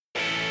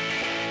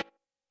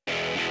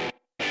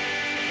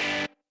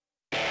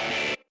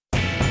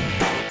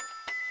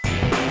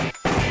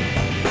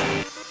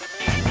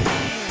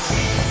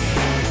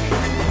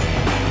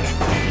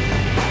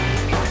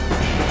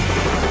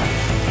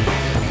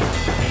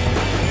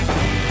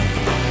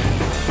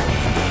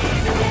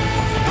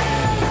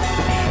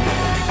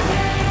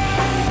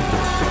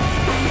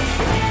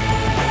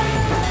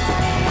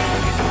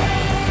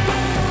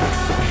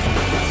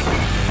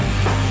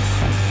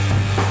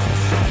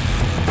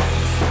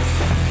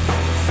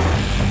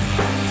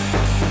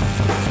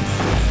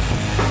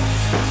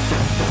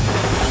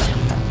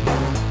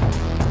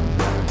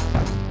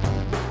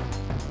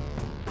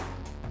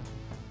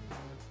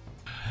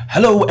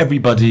Hello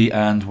everybody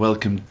and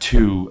welcome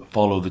to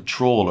Follow the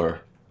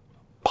Trawler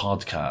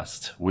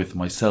podcast with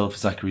myself,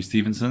 Zachary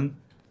Stevenson.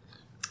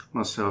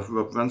 Myself,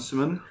 Rob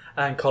Runciman.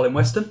 And Colin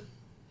Weston.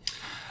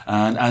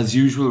 And as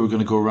usual, we're going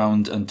to go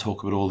around and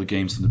talk about all the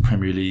games from the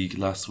Premier League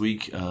last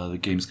week, the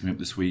games coming up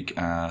this week,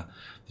 the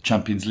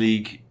Champions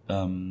League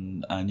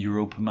and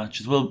Europa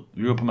matches. Well,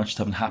 Europa matches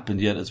haven't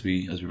happened yet as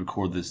we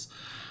record this,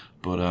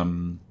 but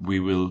we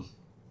will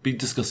be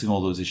discussing all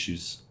those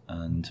issues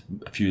and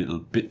a few little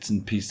bits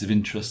and pieces of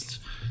interest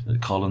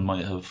that Colin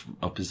might have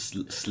up his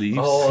sleeves.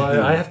 Oh,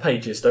 I have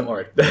pages, don't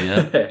worry.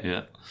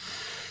 Yeah.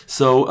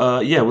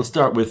 So, we'll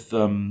start with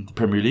the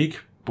Premier League.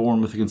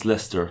 Bournemouth against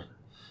Leicester.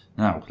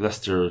 Now,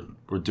 Leicester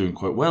were doing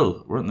quite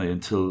well, weren't they?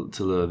 Until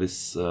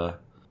this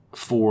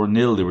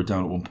 4-0 they were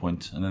down at one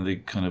point, and then they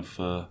kind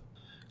of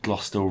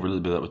glossed over a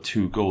little bit that with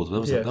 2 goals. That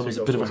was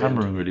a bit of a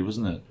hammering, really,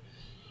 wasn't it?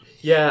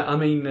 Yeah, I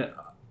mean,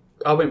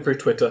 I went through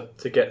Twitter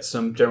to get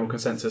some general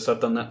consensus. I've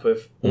done that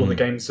with all the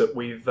games that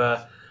we're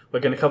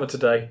going to cover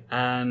today,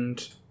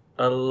 and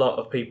a lot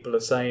of people are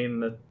saying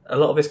that a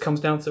lot of this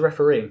comes down to the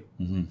refereeing.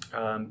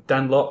 Mm-hmm.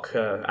 Dan Locke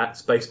at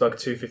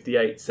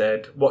Spacebug258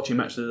 said, watching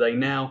Match of the Day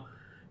now,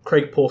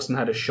 Craig Pawson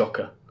had a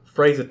shocker.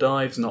 Fraser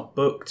dives not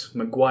booked.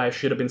 Maguire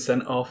should have been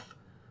sent off.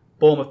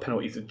 Bournemouth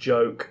penalty's a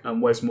joke,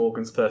 and Wes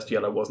Morgan's first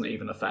yellow wasn't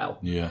even a foul.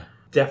 Yeah.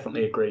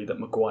 Definitely agree that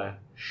Maguire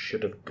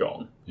should have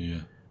gone. Yeah.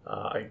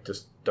 I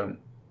just don't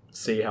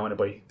see how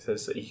anybody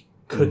says that he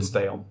could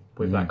stay on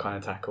with that kind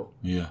of tackle.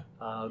 Yeah.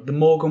 The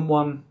Morgan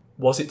one,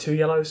 was it 2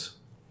 yellows?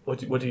 What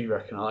do you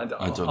reckon? I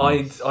don't know.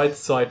 I'd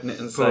side in it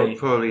and say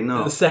probably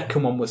not. The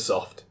second one was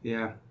soft.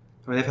 Yeah.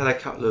 I mean, they've had a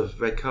couple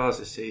of red cards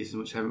this season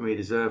which haven't really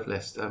deserved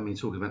Leicester. I mean,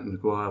 talking about the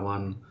Maguire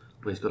one,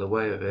 where he's got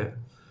away with it,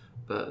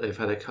 but they've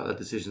had a couple of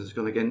decisions that have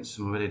gone against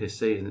them already this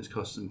season. It's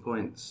cost them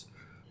points.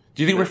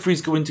 Do you think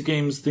referees go into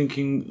games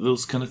thinking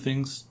those kind of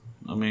things?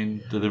 I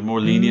mean, they're more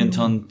lenient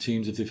on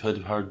teams if they've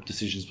had hard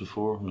decisions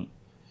before.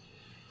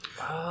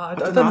 I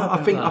don't know.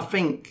 I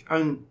think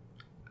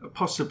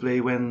possibly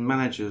when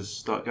managers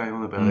start going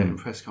on about it in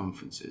press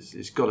conferences,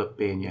 it's got to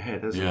be in your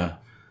head, hasn't it?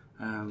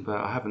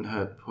 But I haven't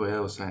heard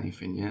Puel say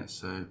anything yet,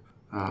 so...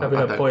 Have you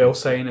heard Puel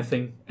say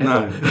anything?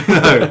 No.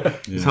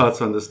 It's hard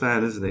to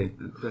understand, isn't it?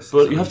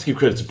 But you have to give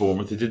credit to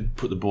Bournemouth. They did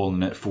put the ball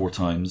in the net 4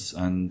 times,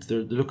 and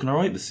they're looking all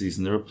right this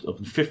season. They're up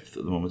in 5th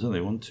at the moment, aren't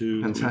they? 1,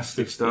 2...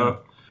 Fantastic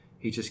start.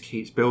 He just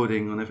keeps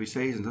building on every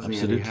season, doesn't he?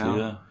 Absolutely,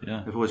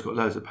 yeah. They've always got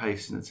loads of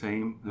pace in the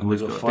team. And they've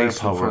got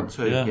firepower. Front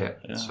too.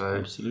 Yeah, so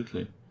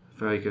absolutely.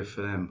 Very good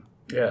for them.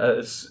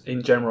 Yeah,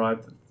 in general,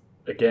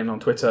 again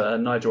on Twitter,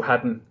 Nigel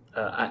Haddon,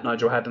 at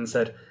Nigel Haddon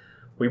said,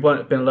 we won't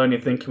have been alone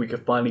in thinking we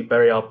could finally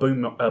bury our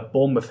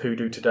Bournemouth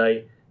hoodoo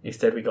today.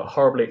 Instead, we got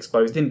horribly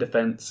exposed in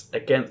defence,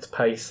 against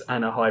pace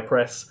and a high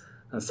press,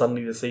 and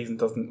suddenly the season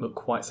doesn't look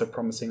quite so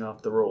promising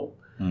after all.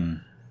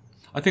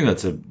 I think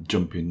that's a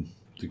jumping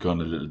the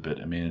gun a little bit.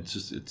 I mean,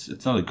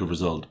 it's not a good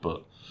result,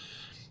 but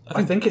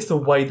I think it's the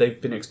way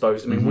they've been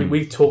exposed. I mean,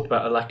 we've talked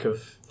about a lack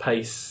of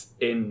pace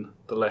in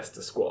the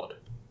Leicester squad,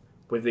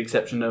 with the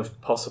exception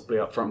of possibly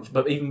up front.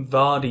 But even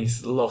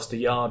Vardy's lost a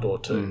yard or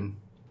two.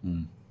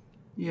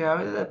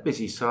 Yeah, they're a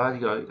busy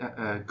side. You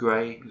got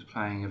Gray, who's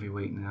playing every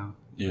week now.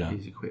 Yeah,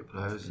 he's a quick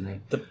player, isn't he?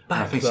 The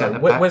back, though,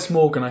 Wes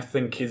Morgan, I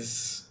think,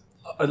 has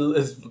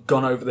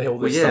gone over the hill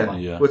this summer.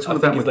 Yeah. I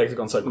think his legs have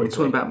gone so quickly. We were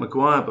talking about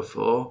Maguire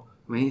before.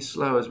 I mean, he's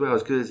slow as well,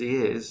 as good as he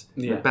is.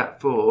 Yeah. The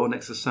back 4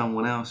 next to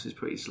someone else who's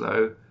pretty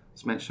slow.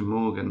 Let's mention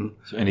Morgan.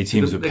 So any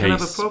teams with pace, they're going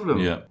to have a problem.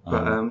 Yeah.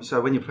 But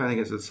so when you're playing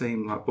against a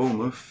team like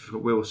Bournemouth,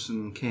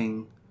 Wilson,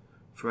 King,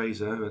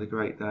 Fraser, who had a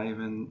great day,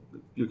 then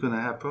you're going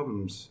to have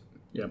problems.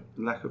 Yeah.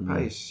 Lack of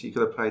pace. You've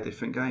got to play a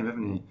different game,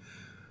 haven't you?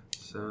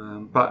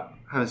 So, but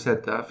having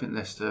said that, I think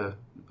Leicester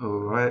are all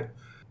right.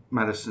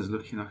 Maddison's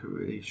looking like a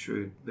really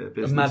shrewd bit of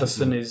business.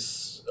 Maddison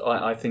is,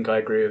 I think I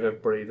agree with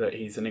everybody that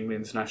he's an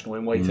England international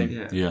in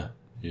waiting.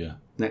 Yeah.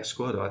 Next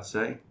squad, I'd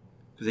say.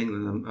 Because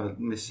England are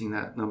missing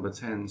that number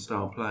 10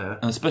 style player.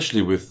 And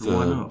especially with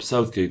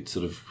Southgate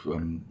sort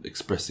of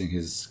expressing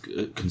his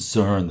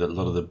concern that a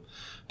lot of the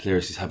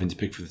players he's having to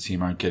pick for the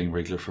team aren't getting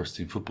regular first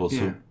team football.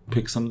 So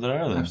pick some that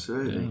are then.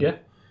 Absolutely. Yeah.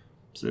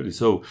 Absolutely.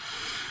 So,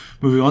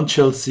 moving on,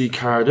 Chelsea,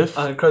 Cardiff.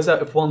 I'll close out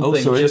with one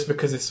thing, just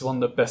because it's one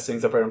of the best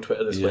things I've read on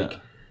Twitter this week.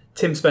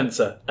 Tim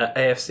Spencer at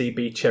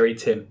AFCB Cherry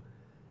Tim.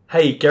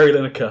 Hey, Gary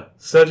Lineker,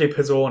 Sergio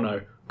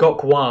Pizzorno,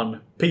 Gok Wan,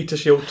 Peter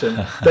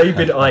Shilton,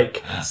 David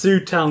Icke,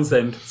 Sue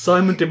Townsend,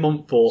 Simon de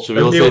Montfort,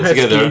 Emil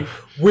Heskey,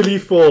 Willie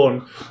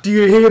Fawn. Do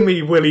you hear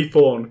me, Willie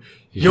Fawn?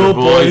 Your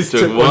boys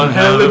took one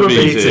hell of a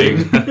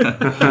beating.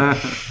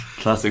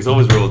 Classics,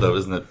 always rolled out,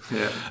 isn't it?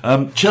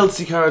 Yeah.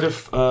 Chelsea,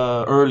 Cardiff,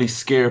 early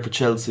scare for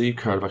Chelsea.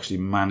 Cardiff actually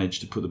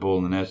managed to put the ball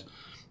in the net,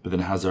 but then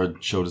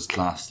Hazard showed his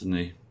class, didn't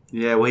he?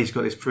 Yeah, well, he's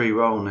got his free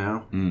role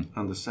now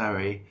under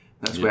Sarri.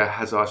 That's where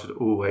Hazard should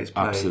always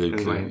play.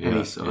 Absolutely,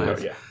 any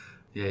side.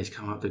 Yeah, he's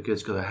come up the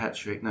goods, got a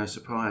hat-trick, no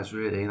surprise,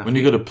 really. And when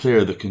you got a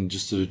player that can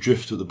just sort of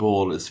drift with the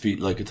ball at his feet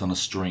like it's on a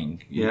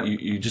string,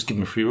 you just give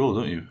him a free roll,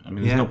 don't you? I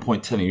mean, there's no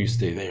point telling you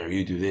stay there,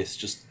 you do this.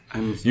 Just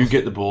you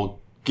get the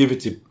ball, give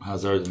it to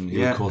Hazard and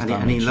he'll cause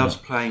damage. And he loves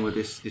playing with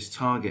this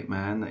target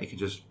man that he can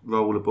just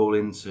roll the ball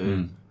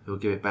into. He'll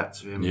give it back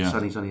to him. Yeah.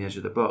 Suddenly he's on the edge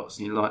of the box,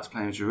 and he likes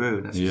playing with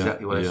Giroud. That's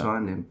exactly why they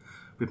signed him.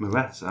 With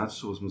Morata, I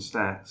saw some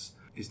stats.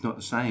 It's not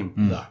the same.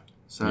 No.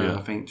 So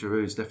I think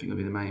Giroud's definitely going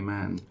to be the main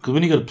man. Because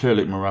when you got a player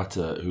like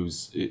Morata,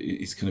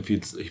 he's kind of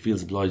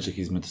feels obliged like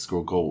he's meant to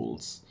score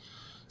goals.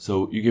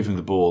 So you give him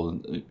the ball,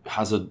 and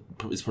Hazard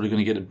is probably going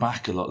to get it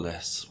back a lot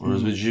less.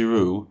 Whereas with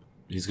Giroud,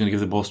 he's going to give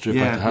the ball straight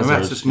back to Hazard.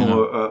 Morata's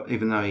more,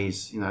 even though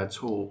he's a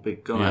tall,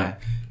 big guy,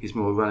 he's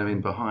more running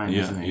in behind,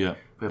 isn't he? Yeah.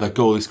 That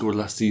goal he scored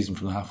last season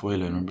from the halfway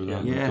line, remember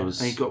that? Yeah, and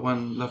he got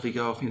one lovely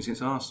goal, I think,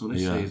 against Arsenal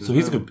this season. So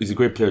he's a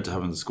great player to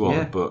have in the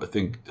squad, but I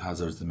think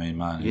Hazard's the main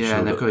man.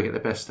 And they've got to get the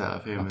best out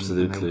of him.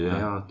 Absolutely, They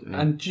are doing.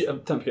 And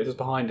don't forget, just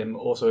behind him,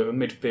 also we have a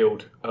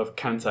midfield of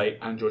Kante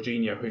and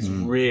Jorginho, who's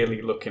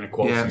really looking a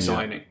quality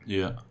signing.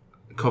 Yeah.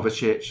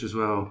 Kovacic as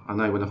well. I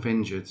know went off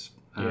injured,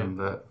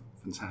 but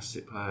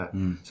fantastic player.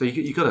 So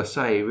you got to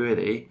say,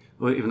 really,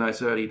 even though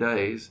it's early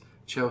days,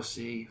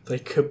 Chelsea, they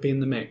could be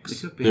in the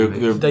mix.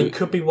 They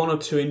could be 1 or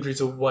 2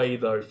 injuries away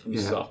though from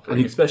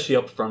suffering, especially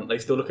up front. They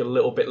still look a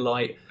little bit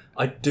light.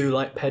 I do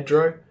like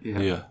Pedro,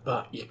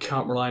 but you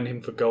can't rely on him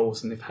for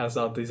goals. And if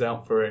Hazard is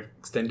out for an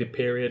extended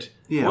period,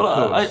 you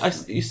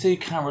say you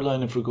can't rely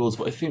on him for goals,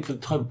 but I think for the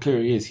type of player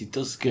he is, he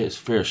does get his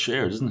fair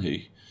share, doesn't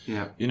he?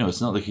 Yeah.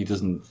 It's not like he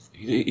doesn't.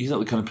 He's not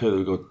the kind of player that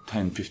will go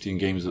 10, 15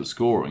 games without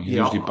scoring. He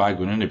usually bag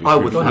one in every. I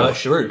wouldn't have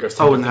Giroud goes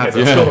 10 15 games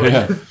without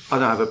scoring. I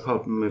don't have a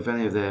problem with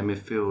any of their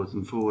midfield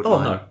and forward Oh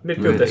line. no,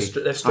 midfield really.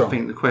 they're strong. I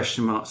think the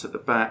question marks at the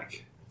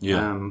back.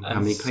 How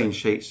many clean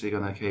sheets they're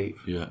going to keep?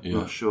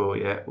 Not sure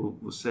yet.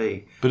 We'll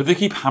see. But if they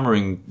keep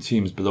hammering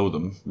teams below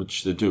them,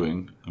 which they're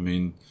doing, I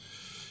mean,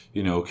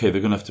 they're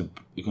going to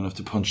have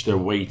to punch their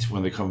weight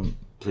when they come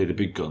play the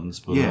big guns.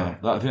 But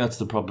I think that's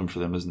the problem for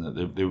them, isn't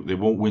it? They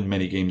won't win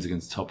many games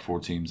against top 4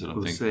 teams. I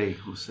don't think.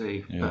 We'll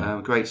see. Yeah.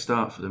 But great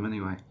start for them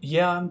anyway.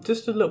 Yeah, I'm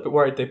just a little bit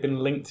worried they've been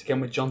linked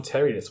again with John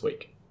Terry this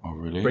week. Oh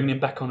really? Bringing him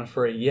back on a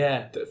free.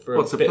 Yeah. To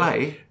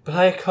play?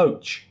 Player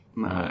coach.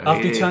 No,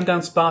 After he turned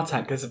down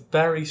Spartak, there's a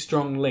very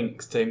strong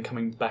links to him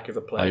coming back as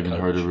a player. I even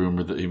heard a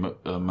rumour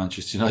that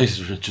Manchester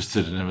United were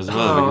interested in him as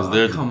well because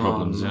they're the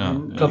problems.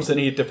 Clubs that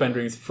need a defender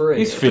who's free.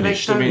 He's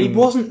finished. He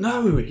wasn't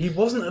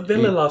at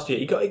Villa last year.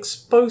 He got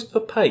exposed for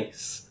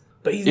pace.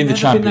 But he's in the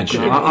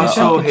Championship. I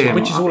saw him,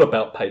 which is all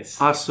about pace.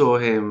 I saw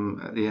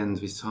him at the end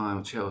of his time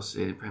with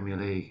Chelsea in the Premier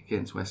League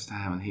against West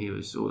Ham, and he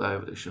was all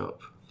over the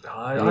shop.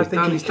 I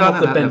think he can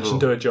off the bench and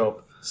do a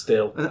job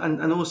still.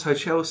 And also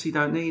Chelsea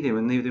don't need him,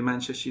 and neither do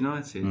Manchester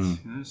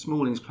United.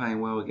 Smalling's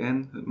playing well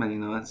again at Man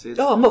United.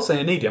 Oh, I'm not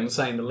saying need him. I'm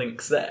saying the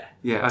link's there.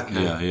 Yeah.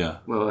 Okay. Yeah.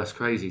 Well, that's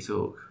crazy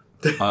talk.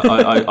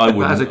 I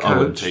wouldn't. As a coach, I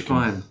wouldn't take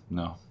fine. him.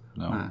 No.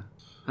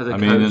 As a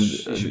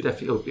coach,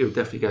 he'll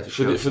definitely go to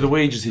Chelsea. For the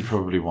wages he'd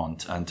probably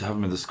want, and to have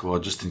him in the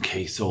squad just in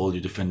case all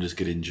your defenders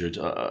get injured,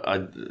 I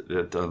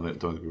don't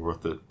think it'd be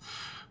worth it.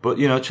 But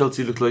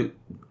Chelsea look like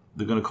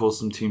they're going to cause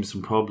some teams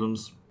some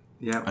problems.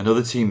 Yeah.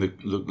 Another team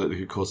that look like they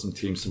could cause some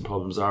teams some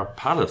problems are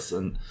Palace,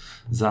 and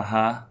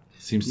Zaha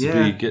seems to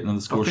be getting on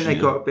the score sheet. I think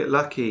they got a bit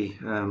lucky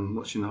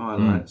watching the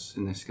highlights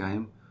in this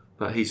game,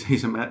 but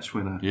he's a match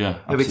winner. Yeah,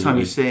 every time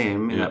you see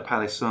him in that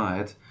Palace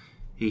side,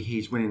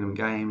 he's winning them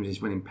games.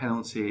 He's winning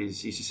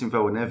penalties. He's just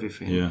involved in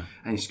everything, and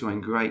he's scoring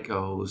great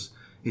goals.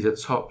 He's a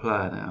top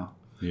player now.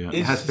 Yeah,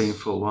 it has been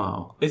for a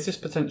while. Is this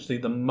potentially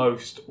the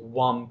most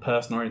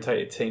one-person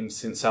orientated team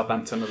since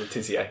Southampton or the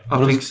Tizier?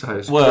 I think so.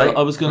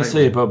 I was going to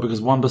say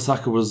because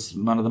Wan-Bissaka was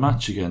man of the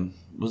match again,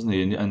 wasn't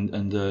he?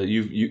 And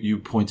you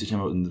pointed him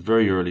out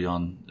very early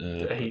on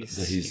that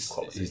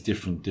he's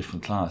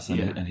different class,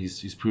 and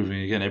he's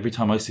proving again. Every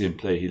time I see him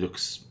play, he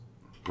looks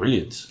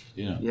brilliant.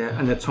 Yeah,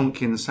 and the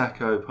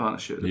Tonkin-Sacco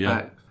partnership at the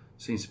back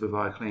seems to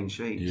provide clean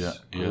sheets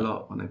a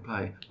lot when they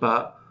play,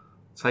 but.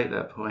 Take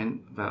that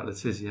point about Le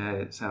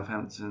Tissier at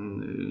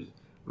Southampton, who's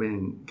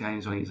winning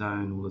games on his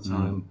own all the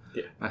time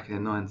back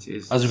in the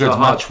 90s. As regards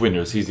match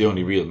winners, he's the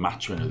only real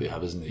match winner they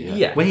have, isn't he?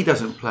 Yeah. When he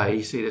doesn't play,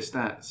 you see the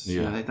stats.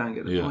 They don't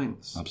get the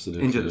points.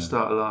 Absolutely. Injured at the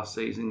start of last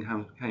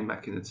season, came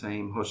back in the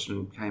team.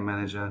 Hodgson became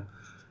manager.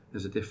 It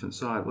was a different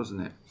side,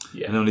 wasn't it?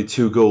 Yeah. And only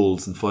 2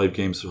 goals in 5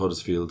 games for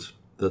Huddersfield.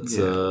 That's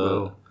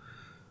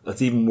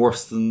that's even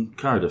worse than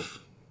Cardiff.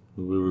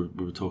 We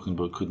were talking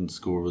about couldn't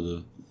score with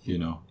a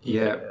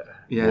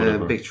Yeah,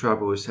 big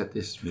trouble. We've said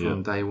this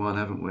from day one,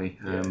 haven't we?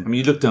 I mean,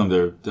 you look down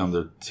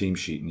their team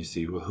sheet and you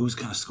see, well, who's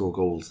going to score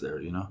goals there?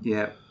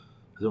 Yeah.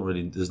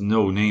 There's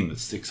no name that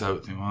sticks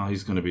out.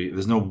 He's going to be.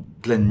 There's no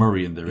Glenn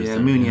Murray in there. Yeah,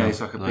 Meunier's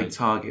like a big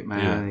target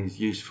man. He's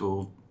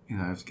useful.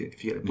 If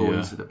you get the ball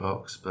into the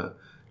box, but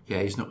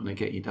he's not going to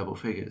get you double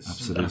figures.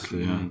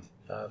 Absolutely.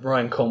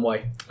 Ryan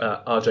Conway,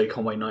 RJ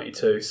Conway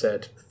 92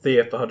 said,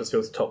 Thea for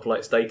Huddersfield's top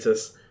flight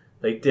status.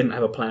 They didn't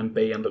have a plan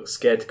B and looked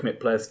scared to commit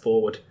players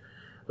forward,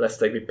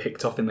 lest they be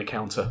picked off in the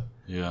counter.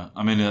 Yeah,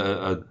 I mean,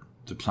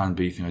 the plan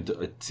B thing,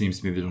 it seems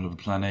to me they don't have a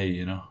plan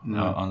A,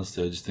 No.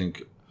 Honestly,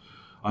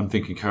 I'm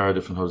thinking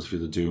Cardiff and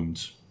Huddersfield are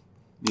doomed.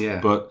 Yeah.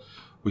 But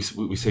we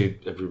say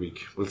it every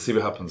week. We'll see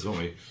what happens, won't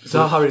we?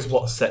 Zaha is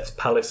what sets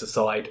Palace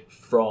aside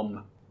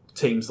from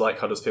teams like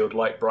Huddersfield,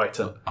 like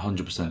Brighton,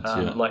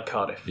 100%. like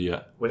Cardiff.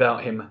 Yeah.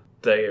 Without him,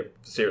 they're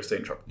seriously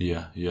in trouble.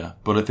 Yeah.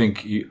 But I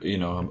think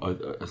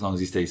as long as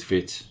he stays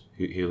fit,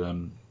 he'll.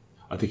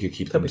 I think he'll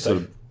keep them sort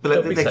of.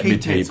 But they're keeping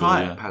mid-table, it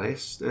tight yeah. at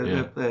Palace.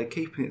 Yeah. They're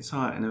keeping it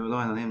tight and they're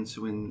relying on him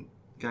to win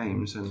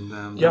games.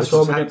 And That's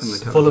why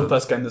against Fulham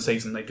first game of the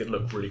season, they did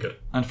look really good.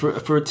 And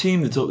for a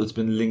team that's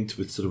been linked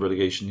with sort of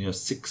relegation,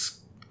 6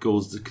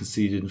 goals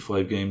conceded in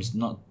 5 games,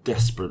 not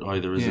desperate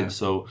either, is it?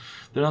 So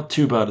they're not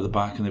too bad at the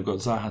back, and they've got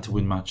Zaha to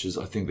win matches.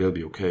 I think they'll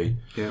be okay.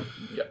 Yeah.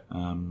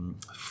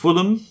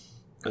 Fulham,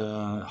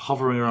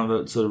 hovering around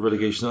that sort of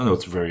relegation. I know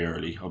it's very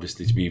early,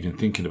 obviously, to be even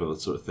thinking about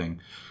that sort of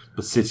thing.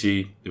 But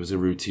City, it was a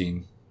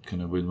routine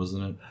kind of win,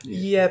 wasn't it?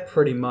 Yeah,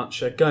 pretty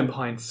much. Going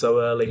behind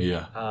so early,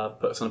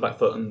 put us on the back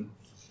foot and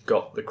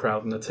got the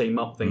crowd and the team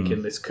up,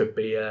 thinking this could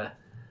be a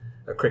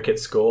cricket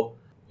score.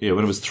 Yeah,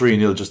 when it was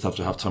 3-0 just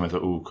after half time, I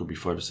thought, it could be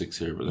 5 or 6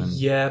 here. But then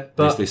at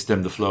least they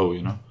stemmed the flow,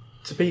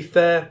 To be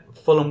fair,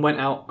 Fulham went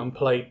out and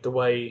played the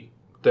way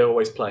they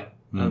always play.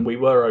 And we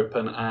were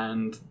open,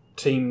 and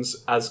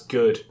teams as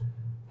good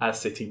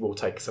as City will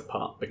take us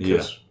apart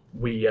because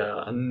we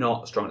are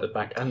not strong at the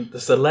back. And the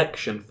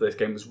selection for this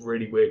game was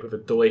really weird, with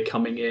Adoy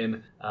coming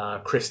in,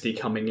 Christie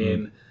coming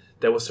in.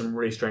 There were some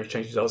really strange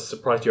changes. I was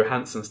surprised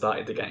Johansson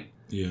started the game.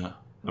 Yeah.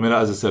 I mean,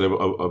 as I said, I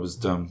was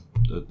down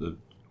at the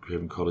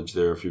Craven College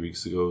there a few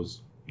weeks ago.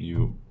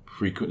 You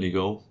frequently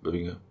go,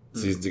 being a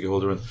season ticket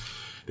holder, and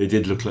they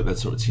did look like that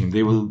sort of team.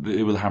 They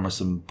will hammer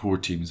some poor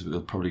teams, but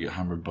they'll probably get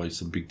hammered by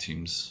some big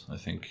teams, I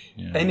think.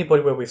 Yeah.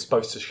 Anybody where we're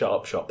supposed to shut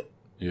up shop.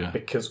 Yeah.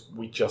 Because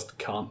we just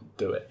can't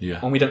do it.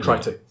 Yeah. And we don't try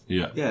to.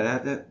 Yeah. Yeah,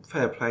 they're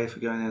fair play for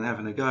going in and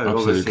having a go.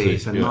 Absolutely, Obviously,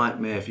 it's a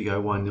nightmare if you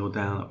go 1-0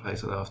 down at a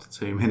place like that after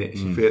 2 minutes.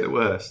 You fear the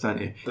worst,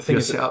 don't you? The thing You're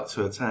is set up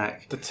to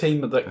attack. The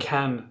team that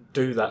can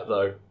do that,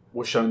 though,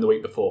 was shown the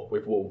week before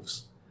with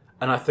Wolves.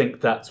 And I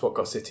think that's what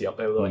got City up.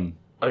 They were like,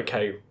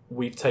 okay,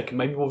 we've taken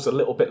maybe Wolves a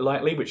little bit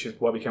lightly, which is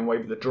why we came away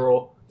with the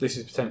draw. This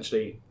is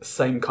potentially the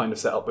same kind of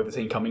setup with the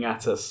team coming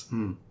at us.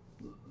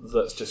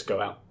 Let's just go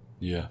out.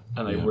 Yeah.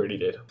 And they really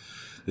did.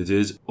 They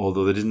did,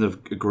 although they didn't have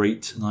a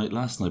great night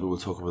last night, but we'll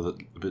talk about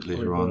it a bit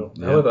later on.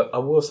 Yeah. However, I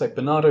will say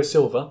Bernardo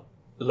Silva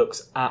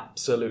looks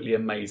absolutely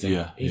amazing.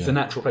 Yeah, He's the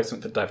natural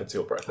replacement for David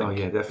Silva, I think. Oh,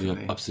 yeah,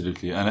 definitely. Yeah,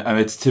 absolutely. And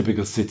it's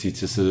typical City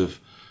to sort of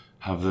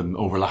have them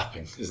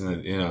overlapping,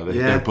 isn't it?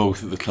 They're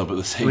both at the club at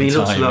the same time. He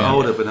looks a lot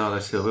older, Bernardo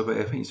Silva, but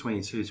I think he's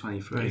 22,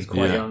 23. He's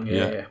quite young,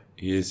 yeah.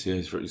 He is,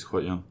 he's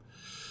quite young.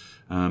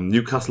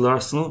 Newcastle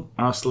Arsenal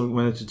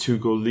went into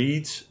 2-goal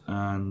lead,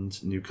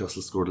 and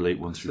Newcastle scored a late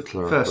one through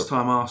Clark. First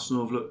time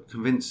Arsenal have looked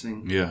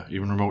convincing. Yeah,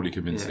 even remotely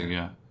convincing.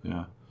 Yeah.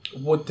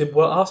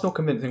 Were Arsenal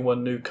convincing? Were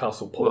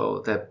Newcastle poor?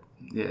 Well,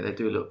 they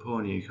do look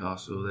poor,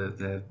 Newcastle.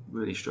 They're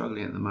really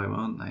struggling at the moment,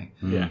 aren't they?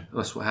 Yeah.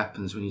 That's what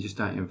happens when you just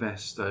don't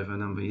invest over a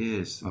number of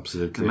years.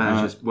 Absolutely. The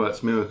manager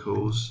works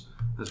miracles,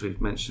 as we've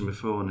mentioned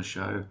before on the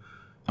show.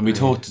 And we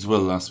talked as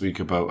well last week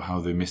about how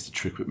they missed a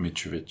trick with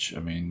Mitrovic. I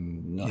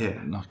mean,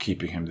 not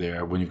keeping him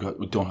there when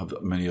we don't have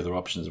many other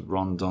options.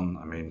 Rondon,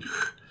 I mean,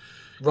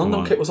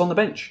 Rondon was on the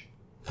bench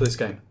for this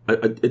game.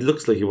 It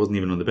looks like he wasn't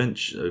even on the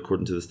bench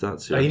according to the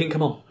stats here. He didn't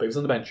come on, but he was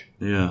on the bench.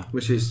 Yeah,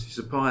 which is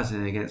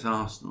surprising against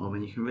Arsenal. I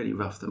mean, you can really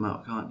rough them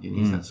up, can't you?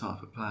 He's that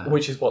type of player.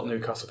 Which is what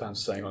Newcastle fans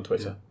are saying on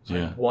Twitter.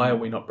 Yeah. Why are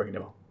we not bringing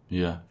him on?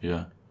 Yeah.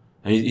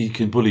 He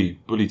can bully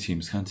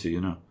teams, can't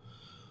he?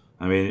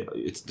 I mean,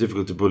 it's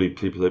difficult to bully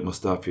people like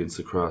Mustafi and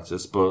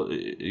Socrates, but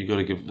you got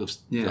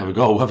to have a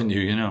go, haven't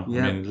you? I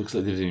mean, it looks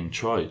like they didn't even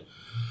try.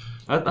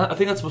 I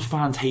think that's what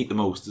fans hate the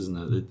most,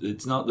 isn't it?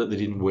 It's not that they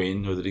didn't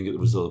win or they didn't get the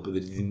result, but they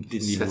didn't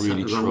even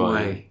really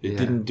try. They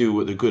didn't do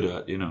what they're good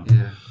at, Yeah.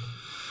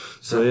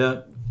 So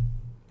yeah.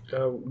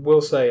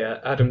 We'll say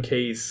Adam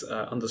Keys,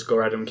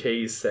 _ Adam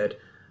Keys, said,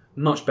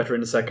 much better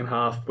in the second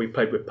half. We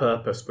played with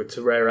purpose, with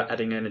Torreira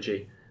adding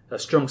energy. A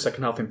strong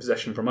second half in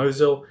possession from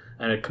Ozil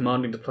and a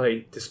commanding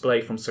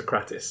display from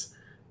Socrates.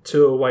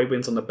 2 away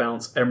wins on the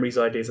bounce. Emery's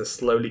ideas are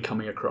slowly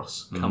coming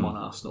across. Come on,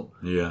 Arsenal.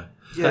 Yeah.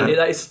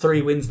 That is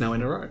 3 wins now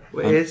in a row.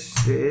 Well, it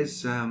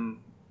is. I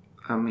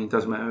mean, it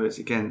doesn't matter who it's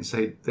against.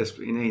 They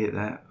desperately needed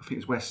that. I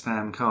think it's West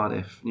Ham,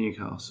 Cardiff,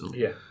 Newcastle.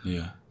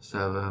 Yeah.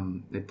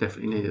 So they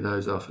definitely needed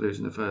those after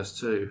losing the first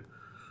 2.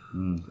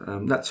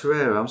 That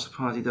Torreira, I'm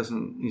surprised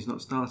he's not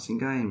starting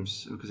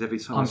games, because every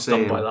time I'm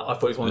stunned by that. I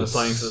thought he was one of the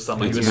signings of the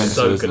summer. He was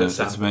so good at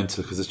Sam. It's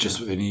mental, because it's just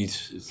what they need.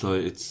 It's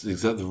like it's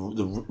exactly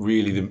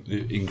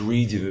the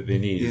ingredient that they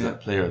need is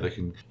that player that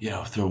can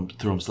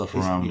throw himself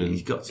around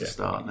he's got to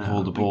start now.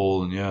 Hold the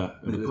ball and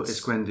They put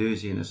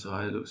Guendouzi in the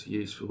side. It looks a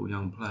useful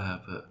young player,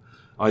 but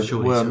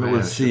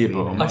we'll see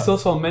about him. I saw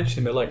someone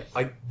mention him, like,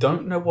 I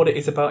don't know what it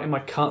is about him. I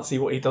can't see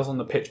what he does on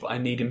the pitch, but I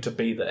need him to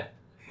be there.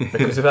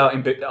 Because without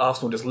him,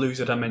 Arsenal just lose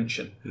a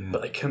dimension.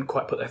 But they couldn't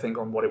quite put their finger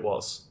on what it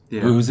was.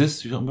 Yeah. Who was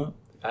this you're talking about?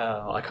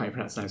 I can't even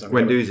pronounce the names.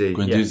 Guendouzi.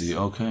 Guendouzi,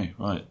 okay,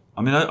 right.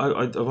 I mean,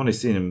 I've only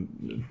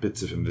seen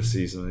bits of him this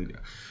season.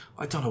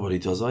 I don't know what he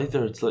does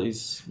either. It's like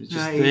he's just No,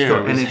 there. he's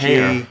got with his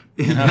hair.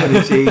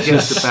 energy. He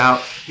gets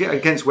about. Yeah,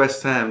 against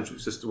West Ham, which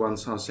was just the one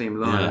time I seen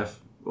him live.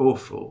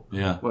 Awful.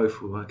 Yeah.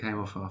 Woeful. I came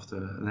off after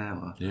an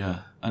hour. Yeah,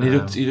 and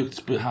he looked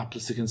a bit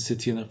hapless against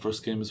City in that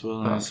first game as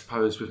well. But I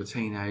suppose with a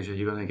teenager,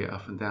 you're going to get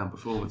up and down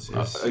performances.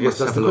 I guess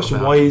that's the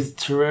question. Why is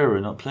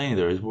Torreira not playing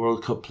there? He's a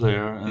World Cup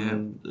player,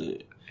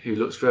 and who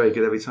looks very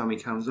good every time he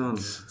comes on.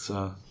 It's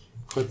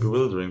quite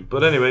bewildering.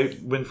 But anyway,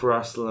 win for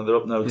Arsenal, and they're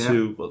up now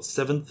to what,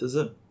 7th? Is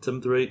it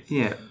 7th or 8th?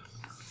 Yeah,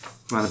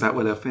 round about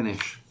where they'll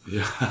finish.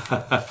 Yeah,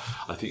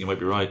 I think you might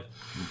be right.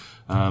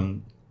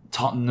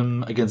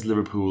 Tottenham against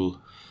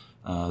Liverpool.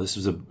 This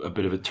was a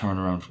bit of a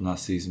turnaround from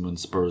last season when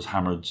Spurs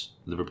hammered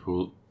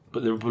Liverpool.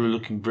 But Liverpool are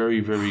looking very,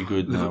 very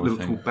good now.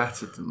 Liverpool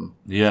battered them.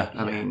 Yeah,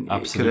 I mean,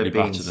 absolutely it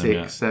could have been battered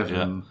them. 6-7.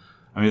 Yeah.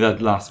 I mean,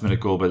 that last minute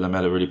goal by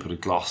Lamela really put a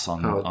gloss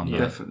on.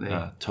 Definitely.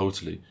 Yeah,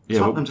 totally. Yeah,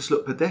 Tottenham just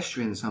look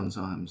pedestrian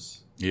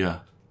sometimes. Yeah.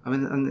 I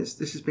mean, and this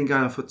has been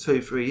going on for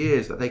 2-3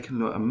 years. That they can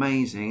look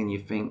amazing, and you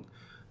think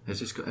they've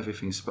just got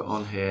everything spot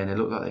on here, and they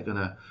look like they're going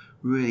to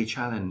really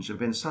challenge. And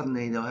then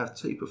suddenly they'll have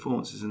 2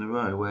 performances in a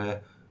row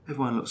where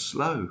everyone looks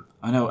slow.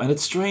 I know, and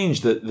it's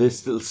strange that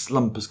this little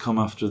slump has come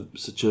after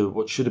such a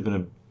what should have been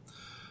a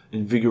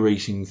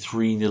invigorating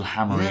 3-0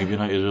 hammering of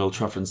United at Old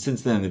Trafford. And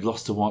since then, they've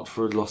lost to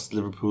Watford, lost to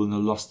Liverpool, and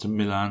they've lost to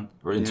Milan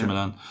or Inter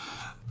Milan.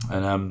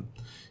 And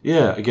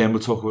again,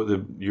 we'll talk about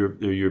their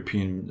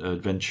European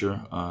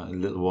adventure in a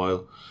little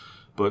while.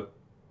 But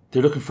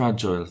they're looking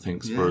fragile, I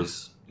think,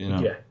 Spurs. You know.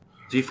 Yeah.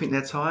 Do you think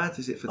they're tired?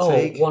 Is it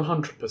fatigue?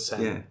 100%.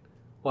 Yeah.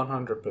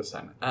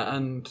 100%.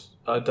 And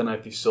I don't know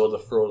if you saw the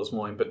fraud this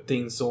morning, but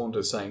Dean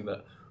Saunders saying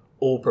that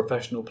all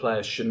professional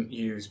players shouldn't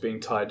use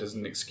being tired as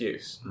an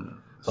excuse.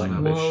 It's like,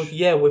 well,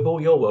 yeah, with all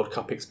your World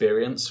Cup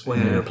experience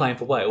when you were playing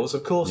for Wales,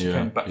 of course you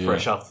came back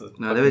fresh after the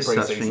No, there is such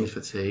pre-season. thing as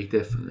fatigue,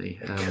 definitely.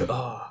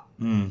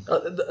 And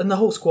the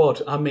whole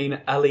squad, I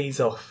mean, Ali's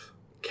off,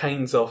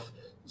 Kane's off,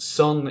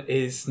 Son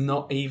is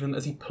not even,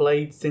 has he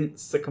played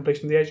since the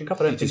completion of the Asian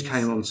Cup? I don't He think just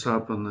came on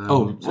sub on the...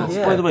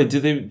 By the way,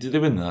 did they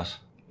win that?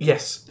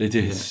 Yes. They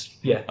did?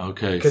 Yeah.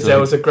 Okay. Because there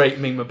was a great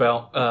meme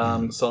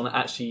about Son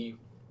actually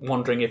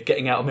wondering if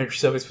getting out of military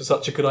service was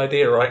such a good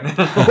idea right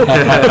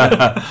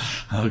now.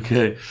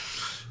 Okay.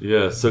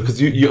 Yeah, so because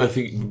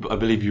I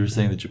believe you were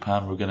saying that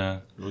Japan were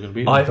gonna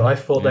beat them. I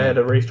thought they had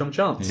a really strong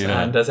chance,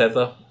 Yeah. and as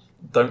ever,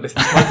 don't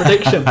listen to my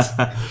predictions.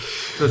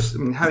 Because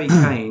Harry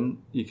Kane,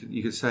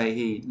 you could say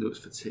he looks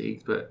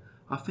fatigued, but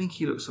I think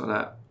he looks like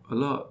that a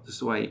lot.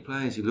 Just the way he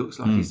plays, he looks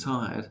like he's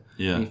tired.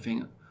 Yeah. And you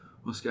think,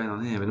 what's going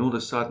on here? And all of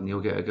a sudden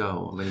he'll get a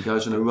goal, and then he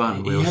goes on a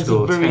run where He he'll has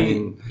score a very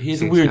 10. he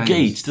has a 6 weird games.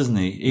 gait, doesn't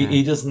he?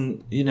 He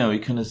doesn't, he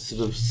kind of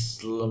sort of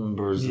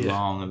slumbers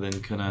along and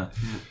then kind of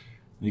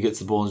he gets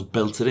the ball and just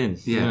belts it in.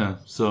 Yeah.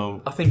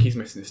 So I think he's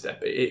missing a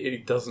step.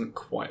 It doesn't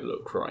quite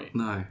look right.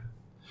 No.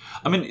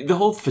 I mean, the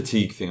whole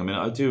fatigue thing. I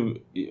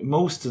mean,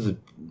 most of the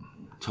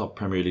top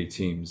Premier League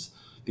teams,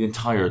 the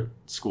entire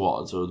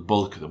squads or the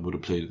bulk of them would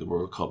have played at the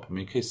World Cup. I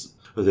mean, in case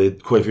they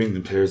had quite a few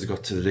England players that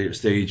got to the later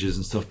stages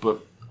and stuff,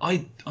 but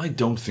I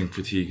don't think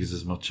fatigue is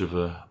as much of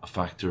a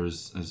factor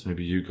as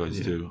maybe you guys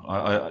do.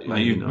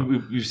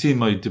 You've seen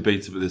my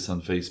debates about this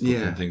on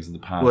Facebook and things in the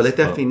past. Well, they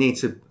definitely need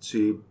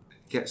to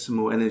get some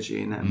more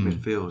energy in that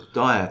midfield.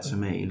 Dyer, to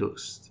me,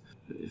 looks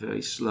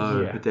very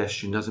slow,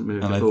 pedestrian, doesn't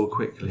move the ball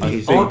quickly.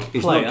 He's not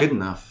good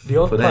enough. The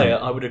odd for player,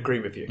 them. I would agree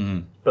with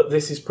you. But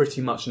this is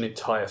pretty much an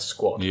entire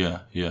squad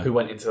who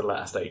went into the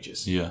latter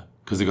stages. Yeah,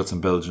 because they got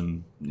some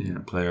Belgian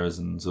players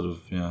and sort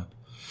of,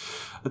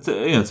 It's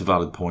a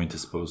valid point, I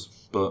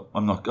suppose, but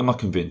I'm not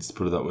convinced.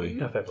 Put it that way.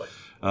 Yeah, fair play.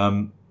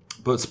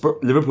 But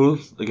Liverpool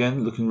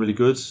again looking really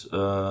good.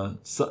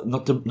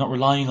 Not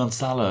relying on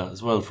Salah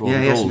as well for all the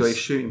he goals. hasn't got his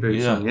shooting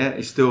boots on. Yeah,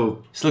 he's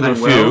still got a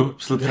few, well.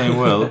 still playing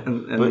well.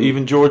 and but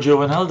even Giorgio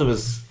Wijnaldum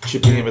is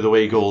chipping in with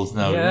away goals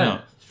now.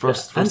 Yeah.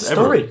 First and ever.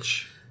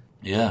 Sturridge.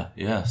 Yeah,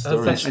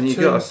 Sturridge. And you've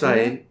got to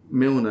say,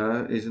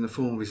 Milner is in the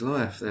form of his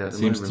life there at the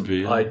Seems moment. to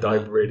be. I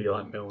really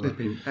like Milner.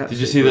 Did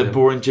you see that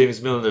boring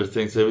James Milner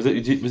thing? So was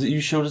it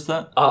you showed us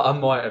that? I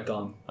might have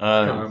done.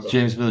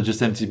 James Milner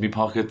just emptied me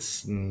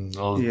pockets and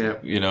all. Yeah.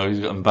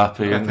 He's got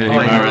Mbappe and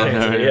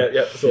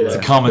It's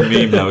a common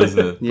meme now, isn't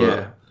it?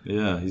 Yeah.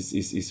 Yeah,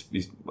 he's.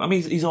 I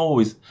mean, he's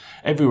always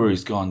everywhere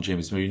he's gone.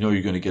 James Milner,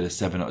 you're going to get a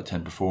 7 out of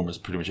 10 performance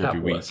pretty much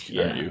every week,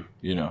 aren't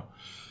you?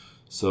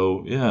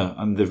 So,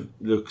 and they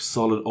look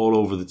solid all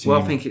over the team.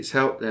 Well, I think it's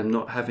helped them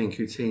not having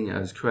Coutinho,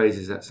 as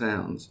crazy as that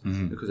sounds,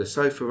 because they're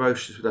so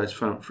ferocious with those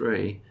front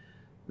three.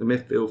 The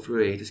midfield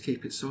three, just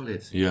keep it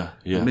solid. Yeah.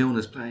 And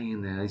Milner's playing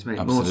in there. He's made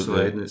it more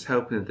solid, and it's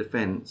helping the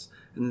defence.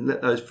 And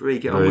let those three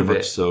get Very on with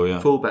much it. so, yeah.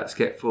 Fullbacks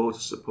get forward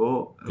to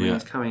support. I mean,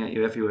 it's coming at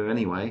you everywhere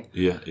anyway.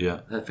 Yeah.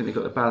 I think they've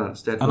got the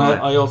balance dead and right.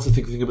 I also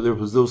think the thing about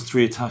Liverpool is those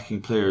three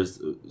attacking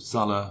players,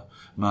 Salah,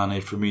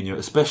 Mane, Firmino,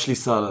 especially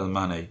Salah and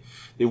Mane,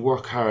 they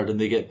work hard and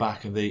they get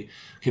back and they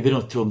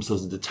don't throw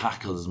themselves into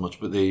tackles as much,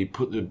 but they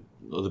put the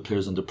other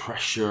players under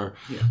pressure.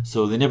 Yeah.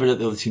 So they never let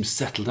the other team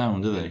settle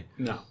down, do they?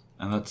 No.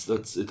 And that's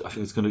it. I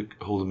think it's going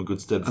to hold them in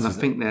good stead. And I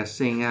think they're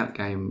seeing out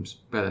games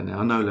better now.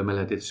 I know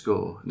Lamela did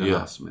score in the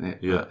last minute,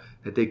 but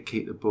they did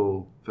keep the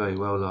ball very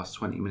well last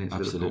 20 minutes.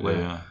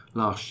 Absolutely,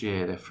 last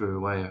year they threw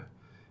away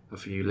a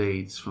few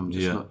leads from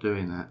just not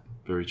doing that.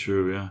 Very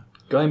true, yeah.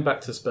 Going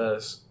back to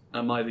Spurs,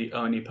 am I the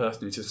only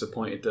person who's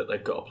disappointed that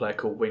they've got a player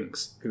called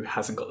Winks who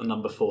hasn't got the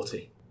number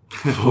 40?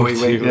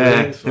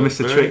 They missed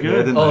a trick there,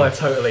 didn't they? Oh,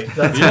 totally.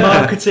 That's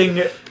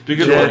marketing.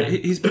 Because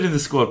he's been in the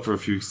squad for a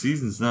few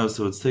seasons now,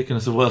 so it's taken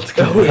us a while to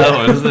get that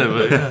one, isn't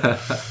it?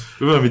 But,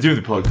 we've only been doing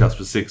the podcast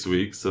for 6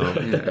 weeks,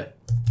 so...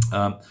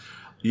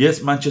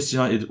 Yes, Manchester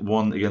United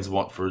won against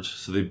Watford,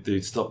 so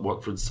they stopped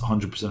Watford's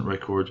 100%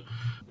 record.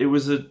 It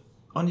was an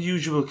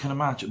unusual kind of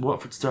match.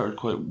 Watford started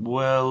quite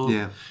well.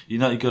 Yeah.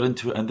 United got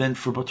into it, and then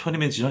for about 20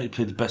 minutes, United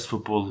played the best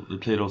football they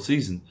played all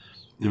season.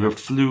 They were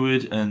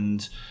fluid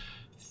and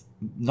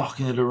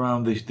knocking it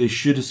around. They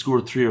should have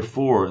scored 3 or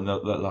 4 in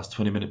that last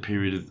 20-minute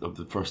period of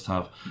the first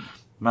half.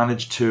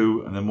 Managed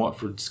 2, and then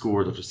Watford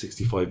scored after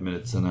 65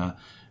 minutes and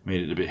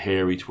made it a bit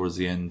hairy towards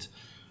the end.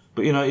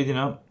 But United,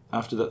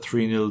 after that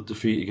 3-0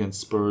 defeat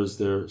against Spurs,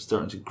 they're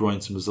starting to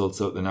grind some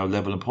results out. They're now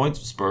level in points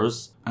with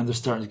Spurs, and they're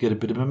starting to get a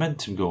bit of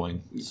momentum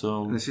going.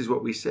 So, and this is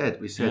what we said.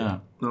 We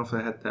said after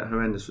they had that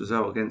horrendous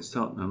result against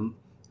Tottenham,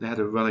 they had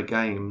a run of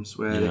games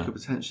where they could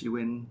potentially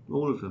win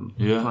all of them,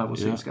 5 or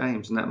 6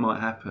 games, and that might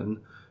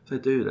happen. If they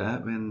do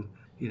that, then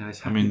it's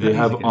happening. They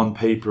have on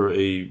paper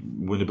a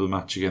winnable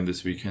match again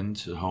this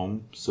weekend at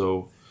home.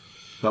 So,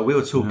 but we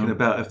were talking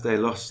about if they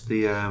lost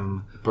the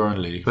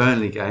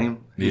Burnley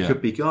game, it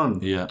could be gone.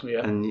 Yeah.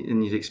 And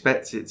you'd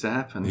expect it to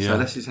happen. So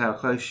this is how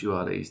close you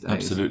are these days.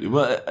 Absolutely.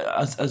 Well,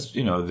 as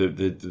you know,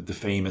 the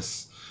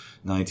famous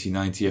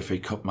 1990 FA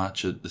Cup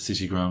match at the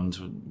City Ground,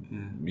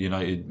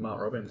 United.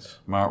 Mark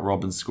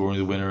Robbins scoring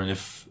the winner, and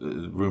if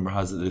rumour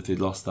has it that if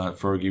they'd lost that,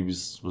 Fergie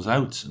was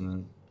out,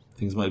 and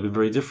things might have been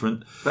very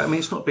different. But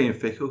it's not being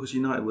fickle, because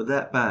United were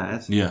that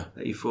bad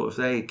that you thought if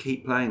they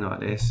keep playing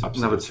like this,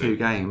 another 2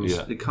 games,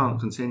 it can't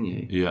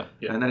continue. Yeah.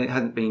 And then it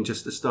hadn't been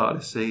just the start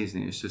of the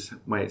season; it's just the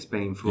way it's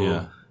been for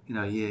year and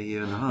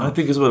a half. And I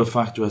think as well a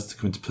factor has to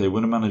come into play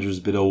when a manager is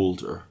a bit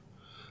older.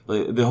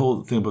 Like the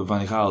whole thing about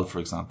Van Gaal, for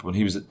example, when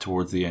he was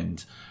towards the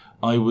end,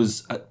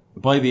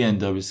 by the end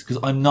because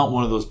I'm not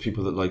one of those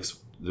people that likes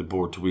the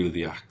board to wield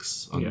the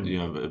axe, sort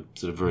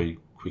of very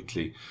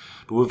quickly.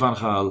 But with Van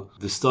Gaal,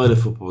 the style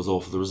of football was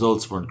awful, the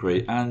results weren't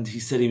great, and he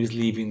said he was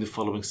leaving the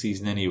following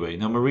season anyway.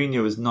 Now,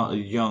 Mourinho is not a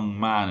young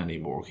man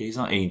anymore, okay? He's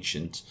not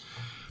ancient.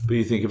 But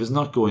you think if it's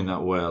not going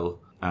that well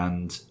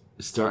and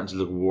it's starting to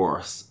look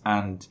worse,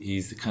 and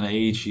he's the kind of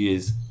age he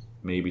is,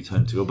 maybe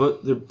time to go.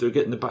 But they're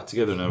getting it back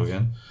together now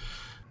again.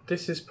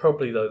 This is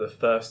probably, though, the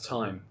first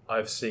time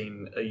I've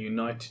seen a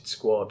United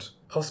squad,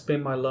 possibly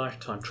in my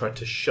lifetime, try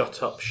to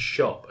shut up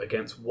shop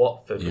against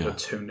Watford with a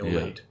 2-0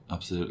 lead.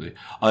 Absolutely.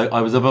 I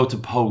was about to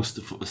post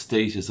a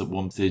status at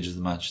one stage of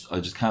the match.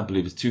 I just can't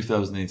believe it's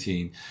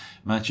 2018.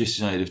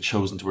 Manchester United have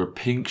chosen to wear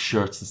pink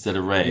shirts instead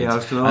of red. Yeah, I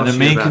was going to and ask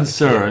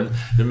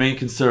the main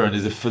concern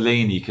is if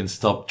Fellaini can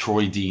stop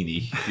Troy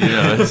Deeney.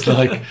 It's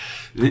like,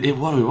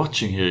 what are we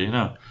watching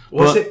here?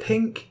 Was it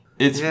pink?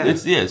 It's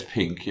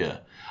pink, yeah.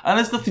 And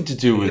it's nothing to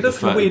do with the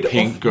fact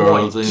pink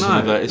girls or anything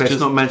like that. It's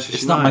not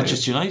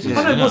Manchester United.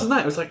 Yeah. No, it wasn't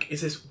that. It was like, is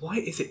this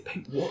white? Is it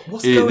pink?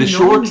 What's going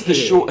on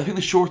here? I think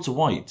the shorts are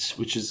white,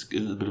 which is a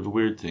little bit of a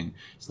weird thing.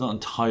 It's not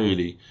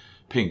entirely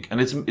pink.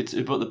 And it's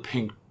about the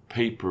pink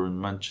paper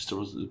in Manchester.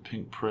 Was it the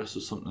Pink Press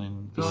or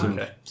something?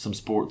 Some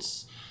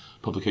sports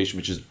publication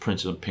which is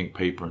printed on pink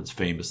paper, and it's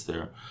famous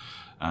there.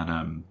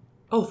 And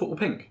Football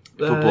Pink.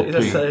 Football Pink.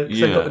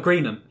 They've got the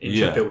Greenham in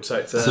Sheffield, so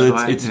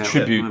it's a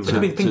tribute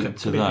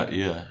to that.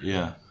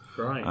 Yeah.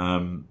 Right.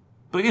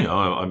 But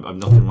I'm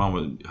nothing wrong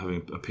with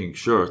having a pink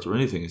shirt or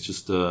anything. It's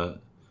just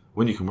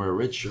when you can wear a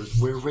red shirt,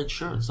 wear red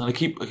shirts. And I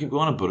keep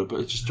going about it, but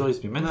it just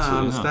drives me mental. No, I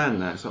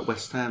understand that. It's like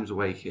West Ham's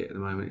away kit at the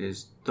moment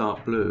is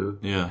dark blue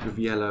with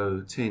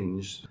yellow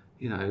tinge.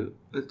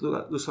 It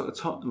looks like a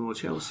Tottenham or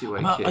Chelsea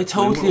away kit. I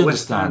totally understand.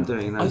 West Ham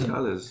doing those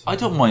colours. I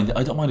don't mind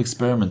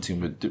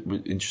experimenting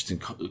with interesting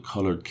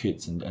coloured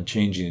kits and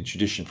changing the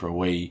tradition for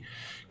away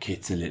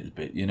kits a little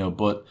bit,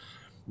 But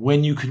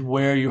when you can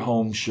wear your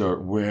home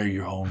shirt, wear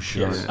your home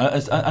shirt.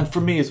 Yes. And for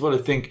me as well, I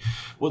think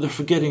what they're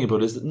forgetting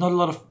about is that not a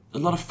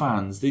lot of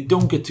fans, they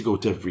don't get to go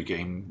to every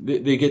game.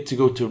 They get to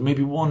go to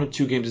maybe 1 or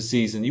 2 games a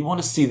season. You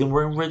want to see them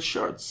wearing red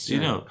shirts,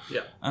 Yeah.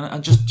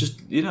 And just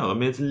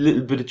it's a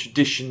little bit of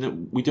tradition that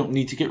we don't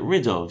need to get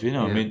rid of,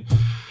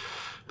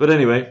 But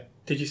anyway.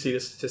 Did you see the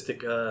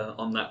statistic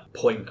on that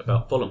point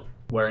about Fulham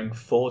wearing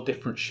 4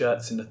 different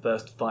shirts in the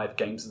first 5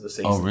 games of the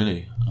season? Oh,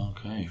 really?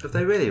 Okay. Have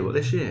they really? What,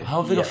 this year?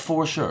 How have they got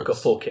 4 shirts? Got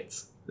 4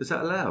 kits. Is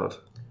that allowed?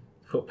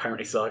 Well,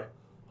 apparently so.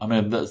 I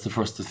mean, that's the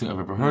first thing I've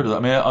ever heard of that. I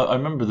mean, I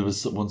remember there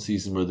was one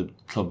season where the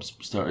clubs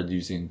started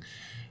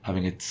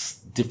having a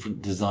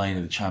different design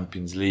in the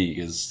Champions League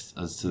as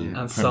to the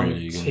and Premier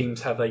League. And some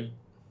teams have a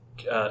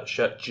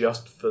shirt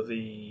just for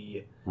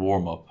the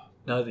warm-up.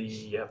 No,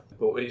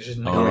 it's just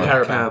right.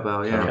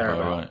 Carabao, yeah.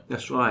 Carabao. Right.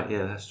 That's right,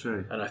 yeah, that's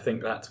true. And I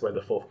think that's where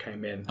the fourth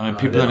came in. I mean,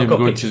 people don't even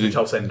go to the...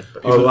 Chelsea end,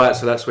 but Oh, right,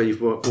 so that's where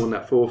you've won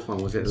that fourth one,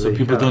 was it? So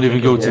people don't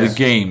even go to the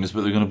games,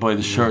 but they're going to buy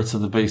the shirts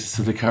on the basis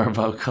of the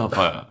Carabao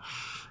Cup.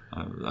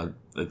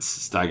 It's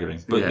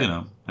staggering. But,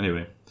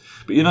 anyway.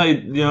 But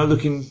United,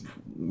 looking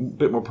a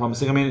bit more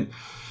promising. I mean,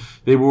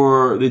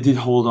 they did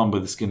hold on by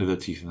the skin of their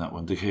teeth in that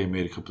one. De Gea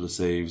made a couple of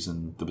saves,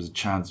 and there was a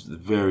chance at the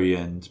very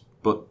end,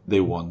 but they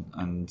won,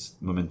 and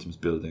momentum's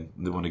building.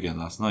 And they won again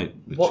last night.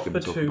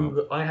 Watford,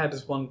 who I had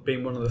as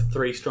being one of the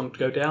three strong to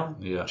go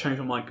down, changed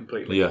my mind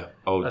completely. Yeah,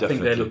 I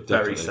think they look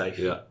very safe.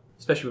 Yeah.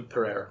 Especially with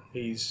Pereira.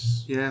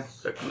 He's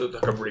looked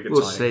like a really good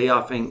We'll signing. see.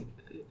 I think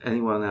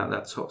anyone out of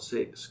that top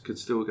six could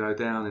still go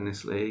down in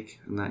this league,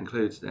 and that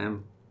includes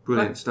them.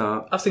 Brilliant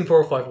start. I've seen 4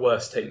 or 5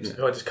 worse teams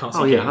who I just can't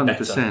see getting 100%,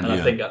 better. And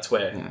I think that's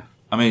where... Yeah.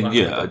 I mean,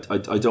 I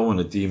don't want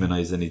to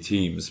demonise any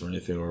teams or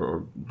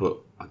anything, but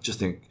I just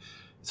think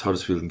it's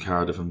Huddersfield and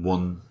Cardiff and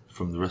one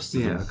from the rest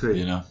of them. Yeah,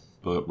 agreed.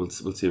 But we'll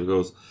see how it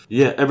goes.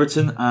 Yeah,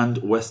 Everton and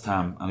West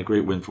Ham, and a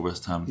great win for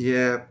West Ham.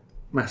 Yeah,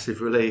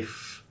 massive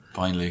relief.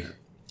 Finally.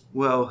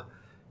 Well,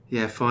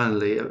 yeah,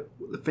 finally.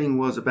 The thing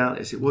was about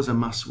this, it was a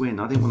must-win.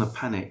 I didn't want to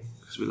panic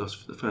because we lost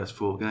for the first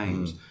 4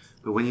 games.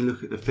 But when you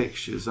look at the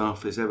fixtures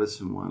after this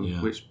Everton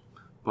one, which,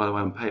 by the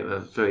way, on paper, a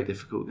very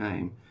difficult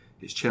game,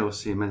 it's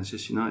Chelsea and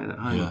Manchester United at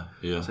home.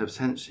 Yeah. So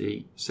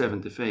potentially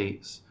 7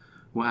 defeats.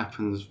 What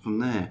happens from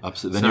there?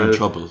 Absolutely. Then you're in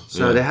trouble.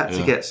 So they had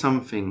to get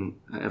something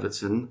at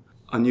Everton.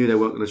 I knew they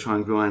weren't going to try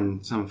and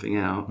grind something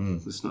out.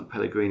 It's not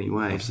Pellegrini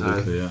way.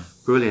 Absolutely,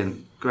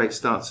 Brilliant. Great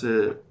start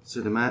to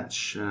the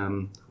match.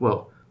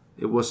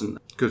 It wasn't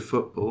good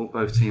football.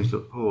 Both teams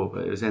looked poor,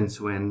 but it was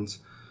end-to-end.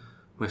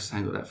 West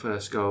Ham got that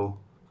first goal.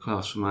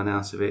 Class from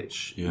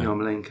Arnautovic.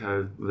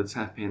 Yarmolenko with a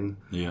tap-in.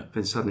 Yeah.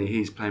 Then suddenly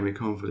he's playing with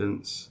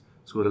confidence.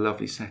 Scored a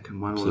lovely second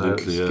one, although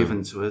it was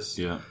given to us.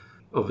 Yeah.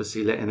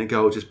 Obviously, letting a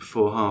goal just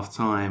before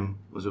half-time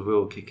was a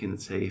real kick in the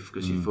teeth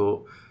because you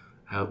thought,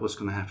 what's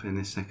going to happen in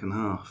this second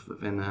half?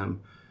 But then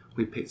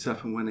we picked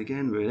up and went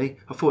again, really.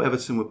 I thought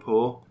Everton were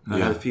poor. They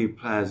had a few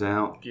players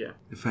out. Yeah.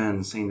 The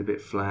fans seemed a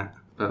bit flat.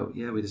 But,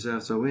 we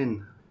deserved a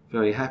win.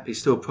 Very happy.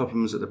 Still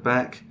problems at the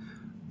back.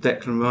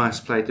 Declan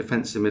Rice played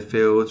defensive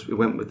midfield. We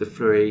went with the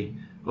 3.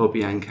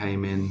 Obiang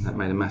came in. That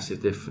made a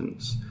massive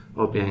difference.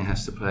 Obiang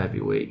has to play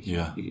every week.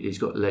 Yeah. He's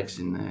got legs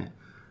in there.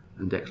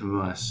 And Declan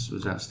Rice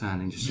was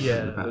outstanding just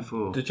in the back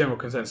 4. The general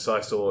consensus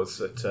I saw was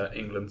that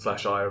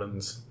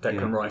England/Ireland's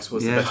Declan Rice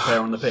was the best player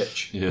on the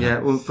pitch. Yeah,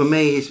 well, for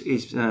me,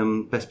 his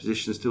best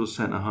position is still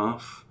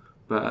centre-half.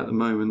 But at the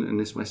moment, in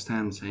this West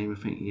Ham team,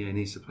 I think he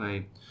needs to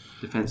play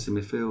defensive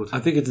midfield. I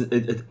think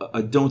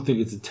I don't think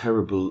it's a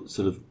terrible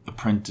sort of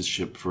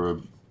apprenticeship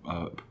for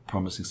a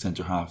promising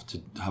centre half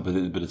to have a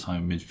little bit of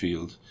time in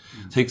midfield.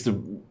 It takes the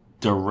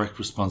direct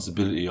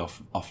responsibility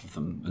off of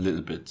them a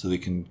little bit, so they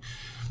can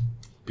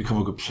become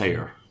a good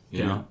player.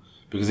 You know,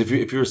 because if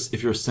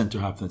you're a centre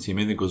half in the team,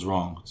 anything goes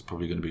wrong, it's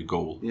probably going to be a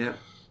goal. Yeah.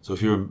 So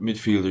if you're a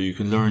midfielder, you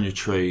can learn your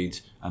trade,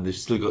 and they've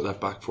still got that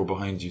back 4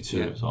 behind you too.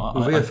 Yeah.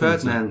 So Rio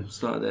Ferdinand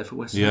started there for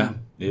West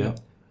Ham. Yeah.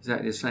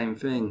 Exactly the same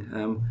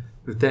thing.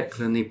 With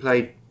Declan, he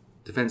played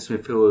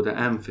defensive midfield at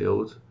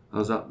Anfield. I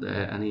was up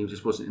there, and he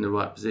just wasn't in the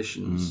right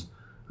positions,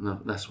 and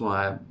that's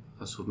why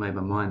I sort of made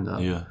my mind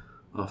up. Yeah.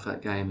 After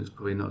that game, it was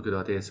probably not a good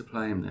idea to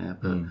play him there,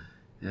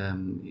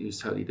 but he was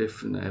totally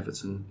different at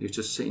Everton. He was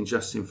just sitting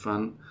just in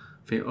front.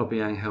 I think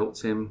Obiang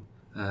helped him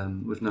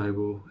with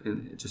Noble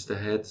just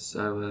ahead.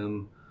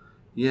 So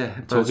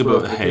Talking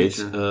about ahead,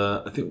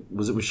 I think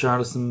was it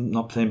Richarlison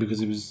not playing because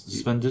he was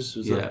suspended?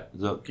 So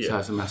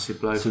that's a massive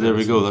blow. So there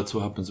we go. That's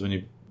what happens when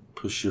you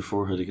push your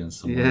forehead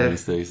against someone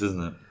these days,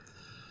 isn't it?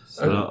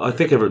 So I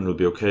think Everton will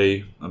be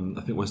okay.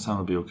 I think West Ham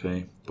will be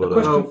okay. But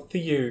a question for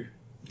you,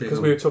 because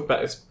we were talking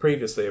about this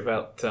previously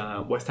about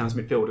West Ham's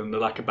midfield and the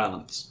lack of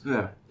balance.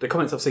 Yeah. The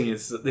comments I've seen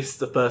is that this is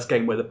the first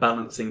game where the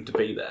balance seemed to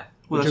be there.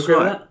 Would you agree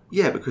with that?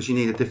 Yeah, because you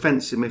need a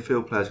defensive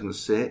midfield player who's going to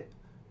sit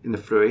in the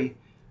 3,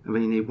 and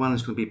then you need one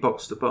who's going to be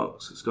box to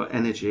box. It's got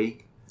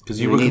energy. Because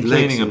you were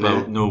complaining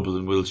about Noble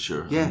and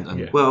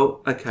Wilshere.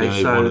 Well,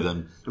 okay, so one of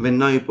them. I mean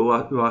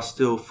Noble, who I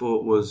still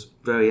thought was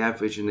very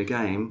average in the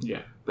game.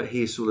 Yeah. But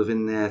he's sort of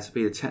in there to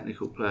be the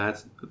technical player,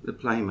 the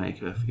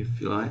playmaker, if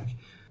you like.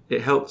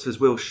 It helped as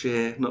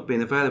Wilshere not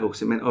being available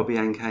because it meant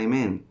Obiang came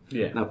in.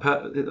 Yeah. Now,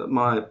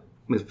 my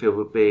midfield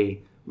would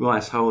be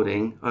Rice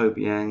holding,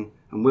 Obiang,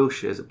 and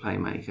Wilshere as a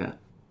playmaker.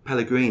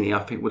 Pellegrini, I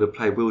think, would have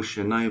played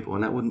Wilshere and Noble,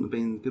 and that wouldn't have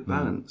been a good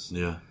balance.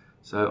 Yeah.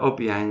 So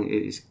Obiang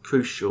is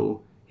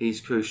crucial. He's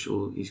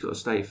crucial. He's got to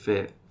stay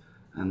fit,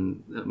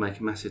 and that'll make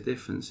a massive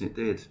difference. It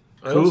did.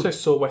 I also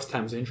saw West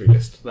Ham's injury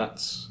list.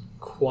 That's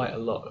quite a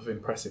lot of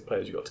impressive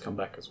players you got to come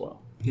back as well.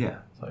 Yeah.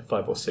 Like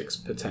 5 or 6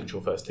 potential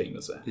first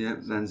teamers there. Yeah,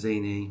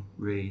 Lanzini,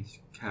 Reed,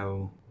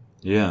 Carroll.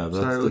 Yeah,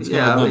 that's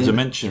another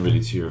dimension really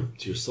to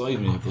your side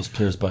when you have those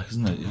players back,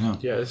 isn't it? You know.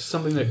 Yeah, it's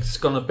something that's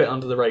gone a bit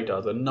under the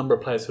radar. The number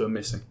of players who are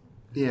missing.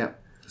 Yeah.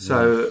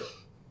 So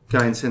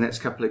going to the next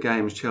couple of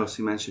games,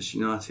 Chelsea, Manchester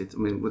United. I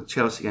mean, with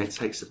Chelsea game, it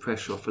takes the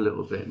pressure off a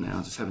little bit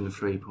now, just having the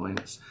 3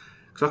 points.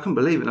 Because Because I couldn't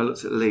believe it. I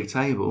looked at the league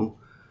table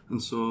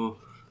and saw,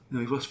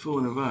 we've lost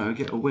 4 in a row,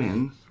 get a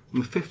win.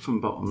 I'm 5th from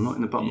bottom, not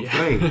in the bottom 3.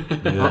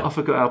 I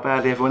forgot how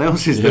badly everyone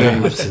else is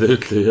doing.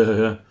 Absolutely,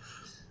 yeah.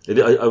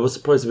 I was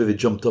surprised the way they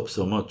jumped up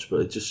so much, but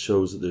it just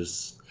shows that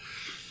there's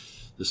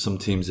some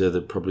teams there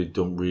that probably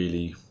don't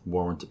really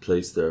warrant a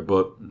place there.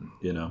 But,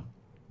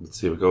 let's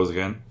see how it goes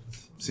again.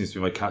 Seems to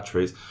be my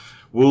catchphrase.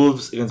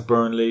 Wolves against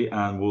Burnley,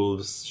 and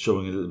Wolves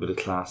showing a little bit of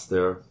class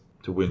there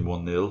to win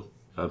 1-0.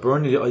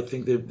 Burnley, I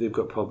think they've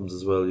got problems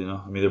as well,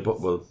 I mean,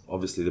 they're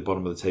obviously the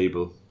bottom of the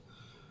table.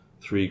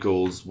 3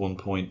 goals, 1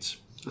 point.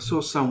 I saw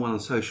someone on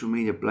social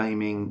media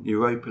blaming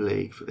Europa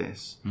League for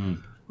this. I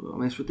mean,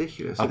 it's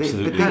ridiculous.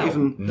 Absolutely. They don't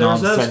even... The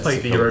reserves play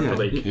the Europa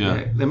League.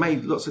 Yeah. They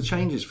made lots of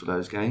changes for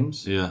those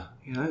games. Yeah.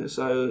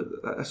 So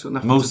that's got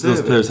nothing Most to do of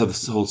those with players it. had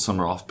the whole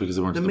summer off because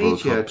they weren't The in the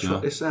World media Cup.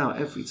 trot this out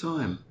every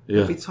time.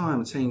 Yeah. Every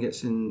time a team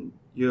gets in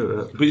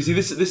Europe. But you see,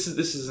 this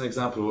is an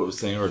example of what I was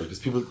saying earlier, because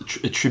people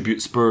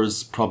attribute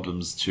Spurs'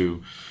 problems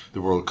to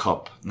the World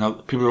Cup. Now,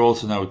 people are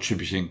also now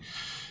attributing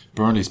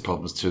Burnley's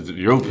problems to the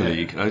Europa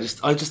League. I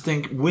just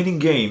think winning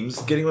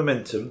games, getting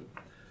momentum.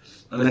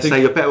 And they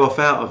say you're better off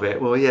out of it.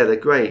 Well, yeah, they're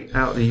great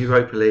out of the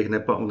Europa League and they're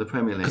bottom of the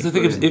Premier League. Because I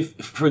think if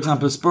for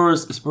example,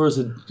 Spurs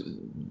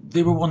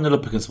they were 1-0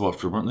 up against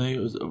Watford, weren't they?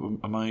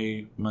 Am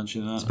I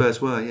mentioning that?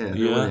 Spurs were, yeah.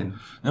 They were in.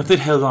 Now, if they'd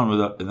held on with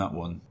that in that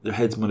one, their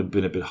heads might have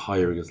been a bit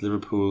higher against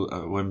Liverpool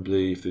at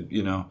Wembley. If they,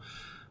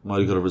 might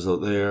have got a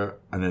result there,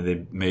 and then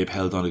they may have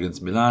held on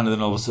against Milan, and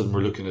then all of a sudden we're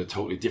looking at a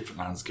totally different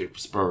landscape for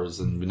Spurs,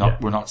 and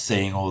we're not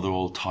saying, oh, they're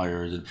all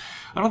tired. And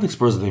I don't think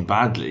Spurs are doing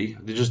badly.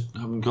 They just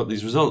haven't got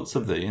these results,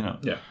 have they? Yeah.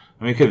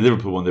 I mean, okay, the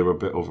Liverpool one, they were a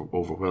bit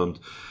overwhelmed.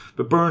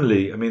 But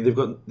Burnley, I mean,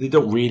 they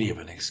don't really have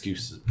an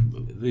excuse.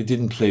 They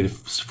didn't play the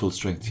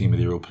full-strength team of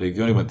the Europa League.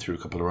 They only went through a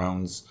couple of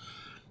rounds.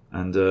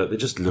 And they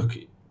just look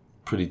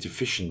pretty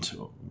deficient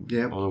all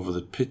over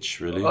the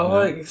pitch, really.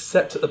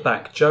 Except at the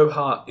back. Joe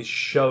Hart is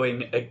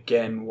showing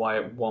again why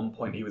at one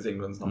point he was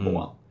England's number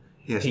 1.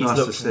 Yeah, it's He's nice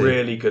looked to see.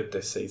 really good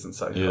this season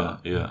so far.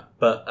 Yeah.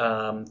 But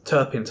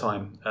Turpin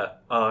time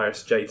at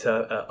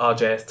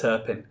RJS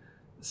Turpin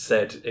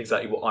said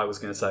exactly what I was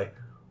going to say.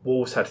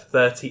 Wolves had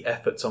 30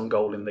 efforts on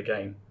goal in the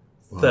game.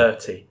 Wow.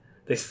 30.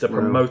 This is a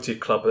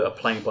promoted club that are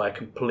playing by a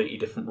completely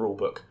different rule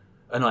book.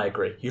 And I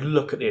agree. You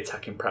look at the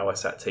attacking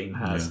prowess that team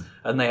has,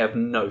 and they have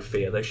no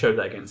fear. They showed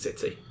that against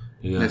City.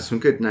 Yeah. There's some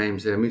good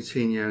names there.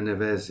 Moutinho and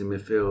Neves in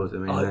midfield. I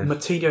mean,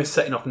 Moutinho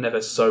setting off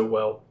Neves so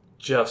well.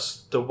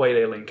 Just the way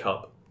they link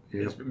up.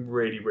 It's been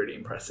really, really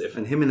impressive.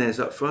 And Jimenez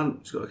up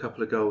front, he's got a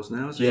couple of goals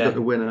now. So he's got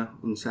the winner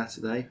on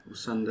Saturday or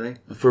Sunday.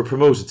 For a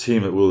promoted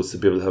team at Wolves to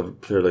be able to have a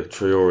player like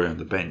Traore on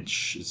the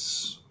bench,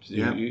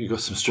 you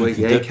got some strength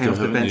and depth. He came off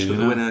the bench with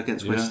the winner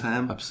against West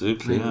Ham.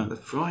 Absolutely, A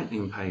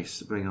frightening pace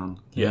to bring on.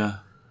 Yeah.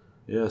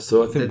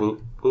 So I think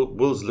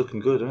Wolves are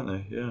looking good, aren't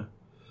they? Yeah.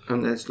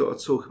 And there's a lot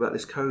of talk about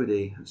this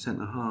Cody at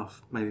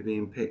centre-half maybe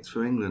being picked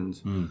for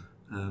England.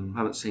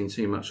 Haven't seen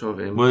too much of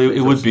him. Well,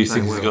 it would be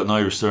since he's got an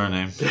Irish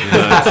surname.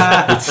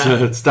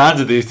 It's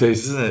standard these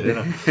days, isn't it?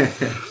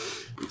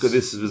 Because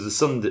this was the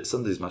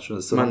Sunday's match,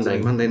 wasn't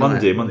it? Monday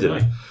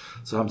night.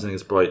 Southampton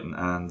against Brighton,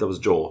 and that was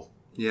Joel.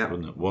 Yeah.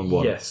 Wasn't it?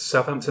 1-1. Yes,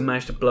 Southampton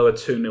managed to blow a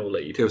 2-0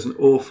 lead. It was an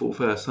awful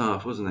first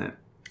half, wasn't it?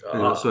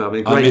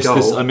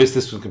 I missed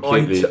this one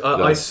completely.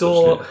 I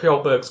saw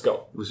Hjelberg's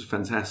goal. It was a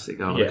fantastic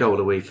goal. The goal of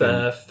the weekend.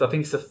 I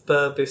think it's the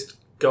furthest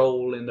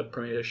goal in the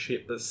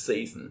Premiership this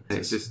season.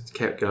 It just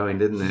kept going,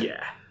 didn't it?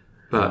 Yeah.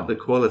 But the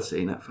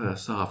quality in that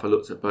first half, I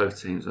looked at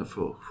both teams and I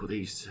thought,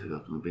 these two are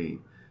going to be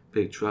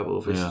big trouble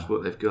if this is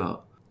what they've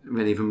got. I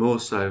mean, even more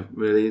so,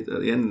 really,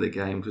 at the end of the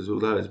game, because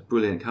although it's a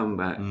brilliant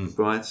comeback,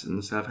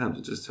 Brighton,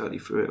 Southampton just totally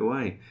threw it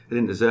away. They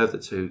didn't deserve the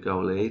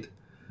 2-goal lead.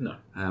 No.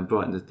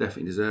 Brighton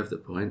definitely deserved the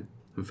point,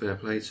 and fair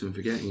play to them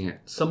for getting it.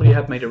 Somebody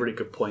had made a really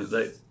good point,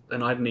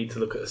 and I'd need to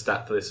look at the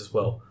stat for this as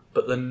well,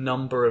 but the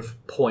number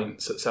of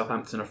points that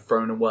Southampton have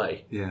thrown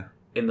away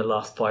in the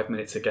last 5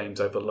 minutes of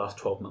games over the last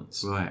 12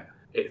 months. Right.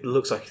 It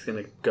looks like it's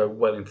going to go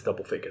well into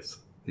double figures.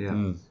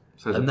 Yeah.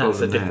 So and that's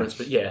the difference.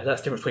 But that's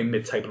the difference between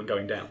mid-table and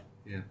going down.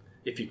 Yeah.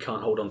 If you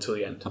can't hold on till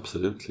the end.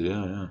 Absolutely,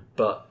 yeah.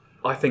 But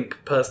I think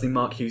personally,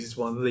 Mark Hughes is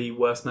one of the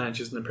worst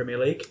managers in the Premier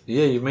League.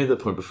 Yeah, you've made that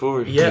point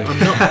before. Yeah, I'm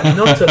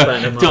not a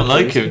fan of Mark Don't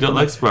like Hughes. him. Don't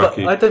like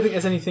Sparky. But I don't think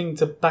there's anything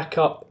to back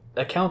up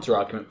a counter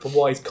argument for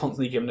why he's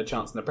constantly given a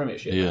chance in the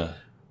Premiership. Yeah.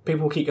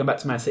 People keep going back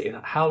to Man City.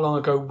 How long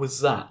ago was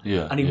that?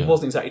 Yeah, and he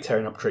wasn't exactly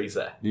tearing up trees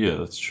there. Yeah,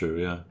 that's true.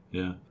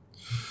 Yeah.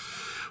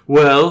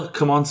 Well,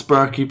 come on,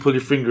 Sparky, pull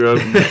your finger out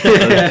and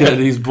get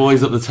these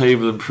boys up the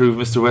table and prove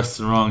Mr.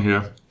 Weston wrong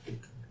here.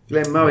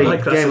 Glenn Murray,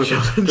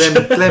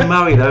 Glenn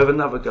Murray though, with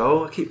another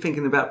goal. I keep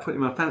thinking about putting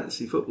my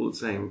fantasy football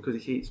team because he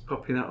keeps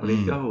popping up with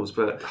these goals.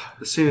 But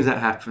as soon as that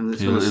happens,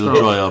 it's going to stop.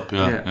 It'll dry up.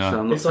 Yeah.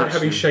 So it's like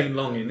having Shane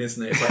Long in,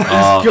 isn't it? It's like, he's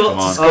got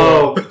to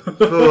score.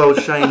 Poor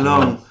old Shane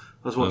Long.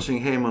 I was watching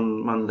him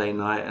on Monday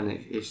night, and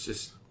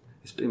it's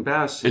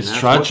embarrassing. It's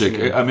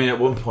tragic. I mean, at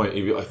one point,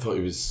 I thought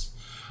he was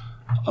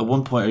at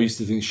one point, I used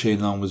to think Shane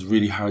Long was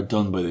really hard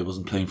done by that he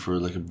wasn't playing for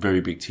like a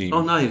very big team.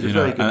 Oh no, he's a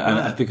very good player. And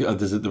I think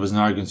there was an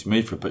argument to be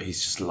made for it, but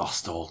he's just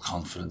lost all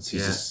confidence.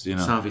 He's just,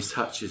 some of his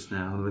touches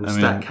now. When the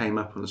stat came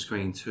up on the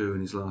screen, 2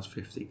 in his last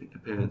 50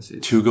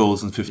 appearances. 2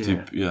 goals and 50.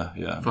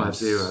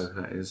 5-0.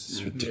 That is.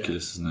 It's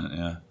ridiculous, isn't it?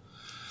 Yeah.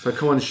 So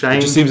come on,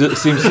 Shane. It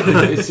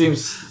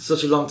seems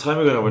such a long time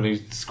ago now when he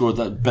scored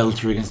that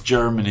belter against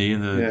Germany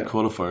in the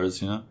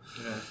qualifiers. Yeah.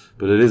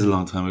 But it is a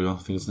long time ago. I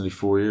think it's nearly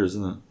 4 years,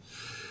 isn't it?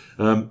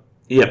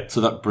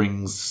 So that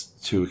brings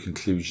to a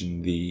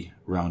conclusion the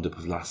roundup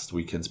of last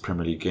weekend's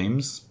Premier League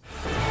games.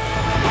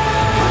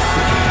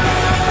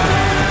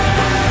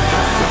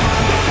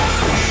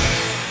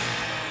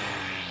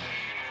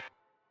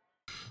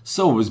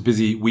 So it was a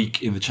busy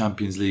week in the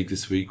Champions League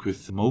this week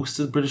with most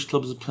of the British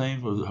clubs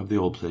playing, or have they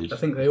all played? I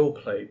think they all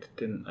played,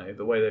 didn't they?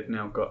 The way they've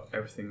now got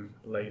everything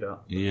laid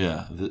up.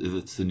 Yeah,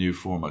 it's the new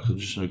format. I'm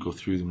just going to go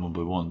through them one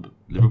by one. But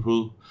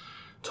Liverpool,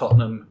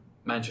 Tottenham,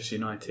 Manchester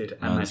United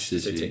and Manchester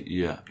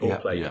City.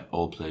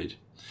 All played.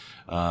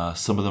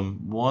 Some of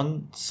them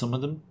won, some of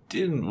them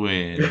didn't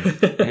win.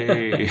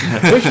 Hey.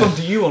 Which one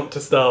do you want to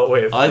start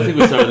with? I think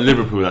we'll start with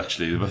Liverpool,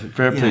 actually.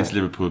 Fair play to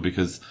Liverpool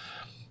because,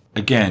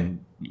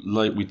 again,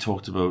 like we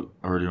talked about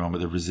earlier on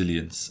with the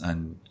resilience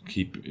and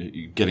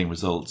keep getting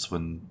results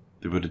when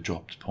they would have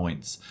dropped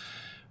points.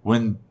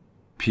 When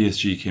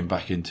PSG came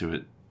back into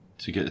it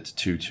to get it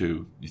to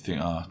 2-2, you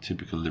think,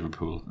 typical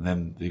Liverpool. And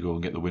then they go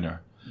and get the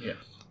winner. Yeah.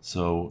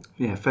 So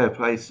fair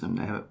play to them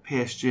there.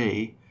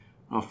 PSG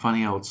are a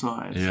funny old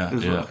side.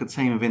 There's like a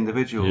team of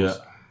individuals. Yeah.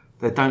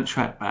 They don't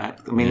track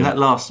back. I mean, that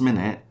last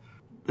minute,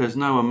 there's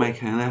no one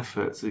making an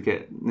effort to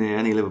get near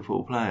any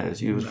Liverpool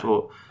players. You would have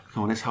thought,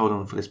 come on, let's hold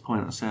on for this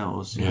point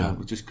ourselves.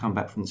 We'll just come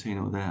back from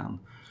 2-0 down.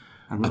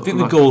 And I think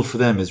the goal for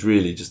them is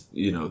really just,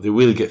 they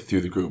will get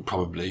through the group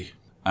probably.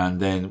 And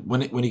then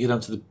when you get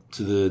down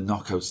to the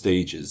knockout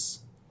stages,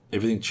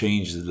 everything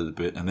changes a little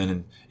bit, and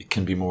then it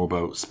can be more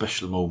about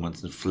special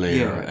moments and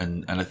flair,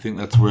 and I think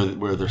that's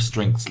where their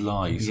strengths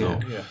lie. So.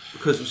 Yeah.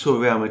 Because we saw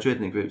Real Madrid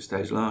in the group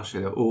stage last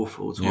year, they were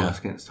awful twice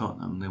against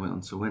Tottenham. They went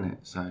on to win it.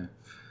 So I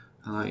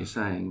know what you're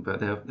saying, but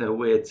they're a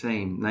weird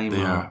team.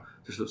 Neymar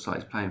just looks like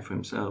he's playing for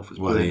himself as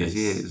brilliant as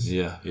he is.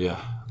 Yeah.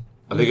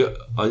 I think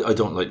I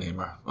don't like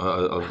Neymar.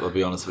 I'll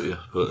be honest with you,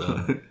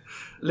 but.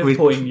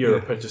 Liverpool in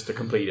Europe are just a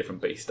completely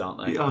different beast,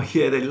 aren't they? Oh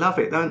yeah, they love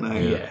it, don't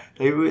they? Yeah.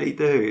 They really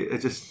do. They're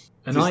just.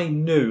 And I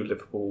knew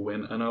Liverpool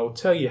would win, and I'll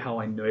tell you how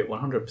I knew it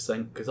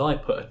 100%, because I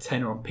put a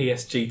tenner on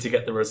PSG to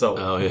get the result.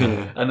 Oh,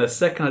 yeah. And the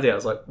second I did, I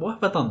was like, why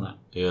have I done that?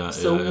 Yeah,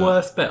 it's the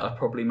worst bet I've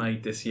probably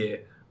made this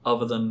year,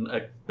 other than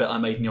a bet I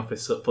made in the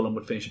office that Fulham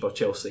would finish above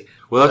Chelsea.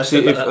 Well,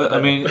 actually,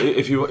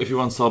 if you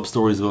want sob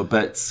stories about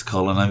bets,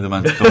 Colin, I'm the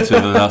man to come to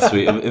in the last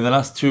week. In the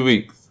last 2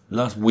 weeks,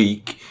 last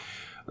week,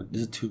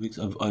 is it 2 weeks?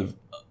 I've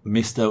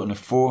missed out on a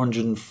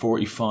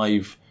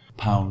 £445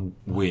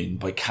 win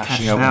by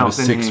cashing out with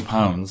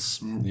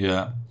 £6.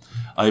 Yeah.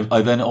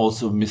 I then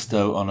also missed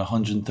out on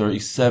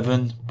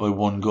 137 by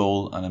 1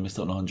 goal, and I missed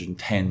out on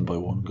 110 by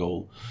 1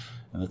 goal.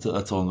 And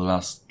that's all in the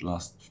last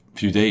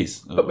few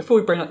days. But before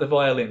we bring up the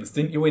violins,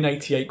 didn't you win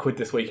 88 quid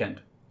this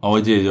weekend? Oh,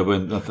 I did. I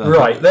went.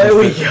 Right, there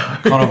we go.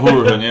 Conor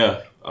Hourihan,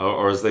 yeah.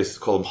 Or as they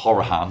call him,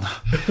 Horahan.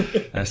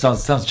 It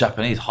sounds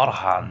Japanese,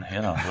 Horahan,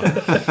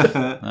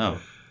 But, no,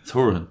 it's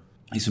Hourihan.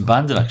 He's from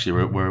Bandon, actually,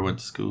 where I went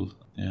to school.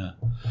 Yeah.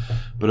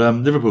 But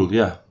Liverpool,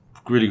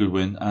 really good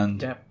win. And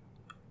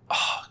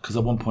because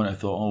at one point I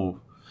thought,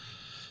 it'd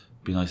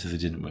be nice if they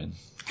didn't win.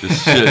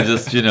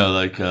 Just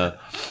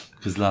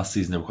because last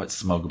season they were quite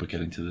smug about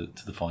getting to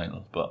the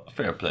final. But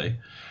fair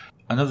play.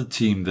 Another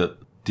team that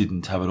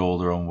didn't have it all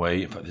their own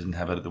way, in fact, didn't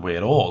have it the way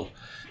at all,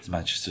 is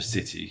Manchester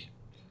City.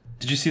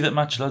 Did you see that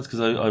match, lads? Because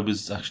I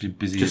was actually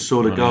busy. Just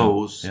saw the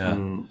goals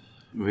and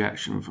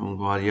reaction from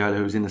Guardiola,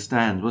 who was in the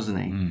stand, wasn't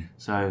he?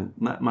 So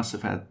that must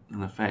have had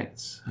an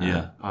effect.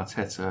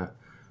 Arteta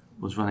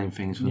was running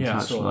things from the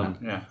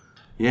touchline.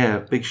 Yeah,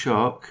 big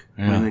shock.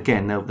 I mean,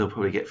 again, they'll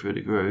probably get through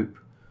the group.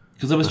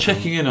 Because I was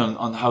checking in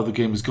on how the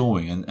game was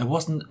going, and it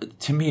wasn't,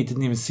 to me, it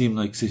didn't even seem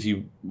like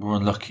City were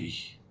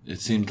unlucky. It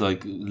seemed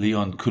like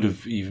Leon could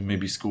have even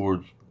maybe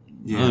scored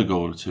another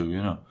goal or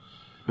two,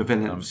 But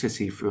then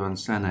City threw on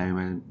Sané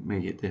made an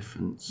immediate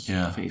difference.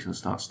 Yeah. I think he's going to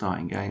start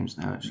starting games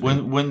now,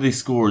 actually. When they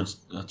scored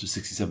after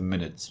 67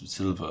 minutes with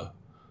Silva,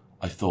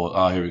 I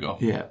thought, here we go.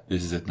 Yeah.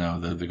 This is it now.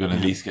 They're going to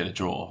at least get a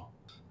draw.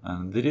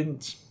 And they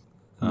didn't.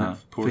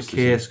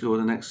 Fekir scored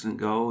an excellent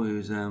goal,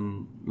 who's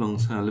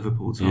long-term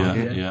Liverpool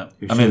target. Yeah.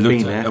 I mean,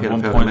 looked at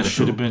one point,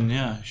 should have been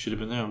there,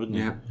 wouldn't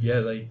he?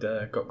 Yeah, they'd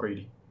got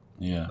greedy.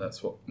 Yeah.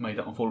 That's what made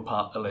that one fall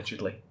apart,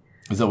 allegedly.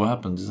 Is that what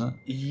happened, is it?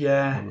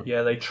 Yeah,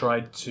 they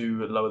tried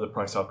to lower the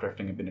price after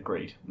everything had been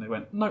agreed. And they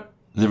went, no.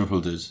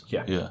 Liverpool did?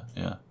 Yeah.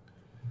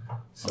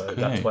 So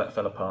that's why it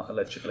fell apart,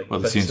 allegedly.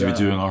 Well, they seem to be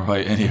doing all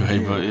right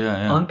anyway, but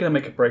yeah. I'm going to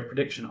make a brave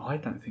prediction. I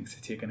don't think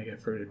City are going to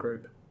get through the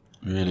group.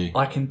 Really?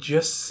 I can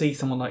just see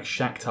someone like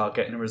Shakhtar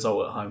getting a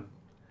result at home.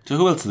 So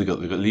who else have they got?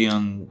 They've got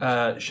Leon...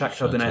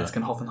 Shakhtar Donetsk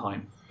and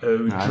Hoffenheim,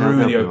 who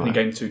drew the opening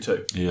game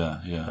 2-2.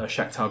 Yeah.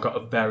 Shakhtar got a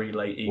very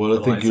late equaliser.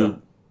 Well, I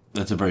think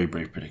That's a very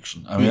brave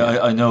prediction. I mean,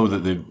 I know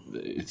that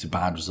it's a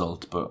bad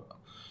result, but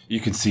you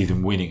can see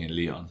them winning in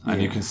Lyon,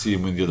 and you can see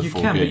them win the other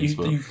four games.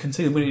 But you can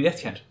see them winning at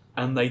Etihad,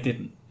 and they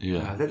didn't.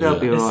 Yeah, they'll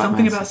be all There's right,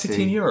 something Man about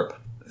City in Europe.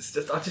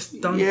 I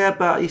just don't. Yeah,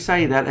 but you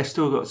say that they've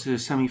still got to the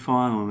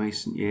semi-final in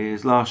recent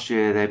years. Last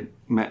year they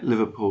met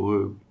Liverpool,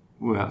 who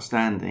were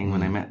outstanding when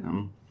they met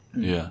them.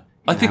 Yeah.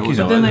 I think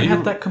But then they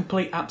had that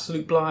complete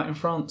absolute blowout in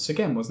France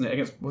again, wasn't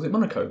it? Was it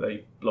Monaco?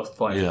 They lost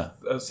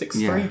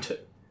 6-3 to.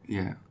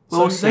 Yeah. So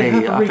We'll see. they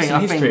have a I recent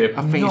think history of it's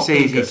not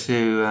being easy good.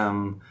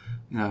 to,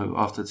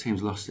 after the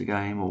team's lost a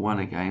game or won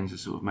a game, to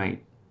sort of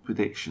make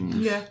predictions.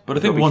 Yeah. But I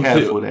think You've got to be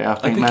careful there. I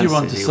think Man you're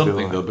onto City will be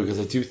something all though, right. because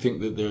I do think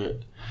that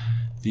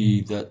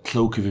that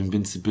cloak of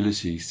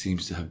invincibility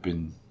seems to have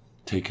been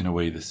taken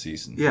away this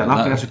season. Yeah, and I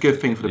think that's a good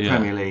thing for the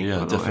Premier League. Yeah,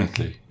 by the way.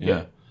 definitely.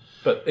 Yeah.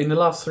 But in the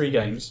last 3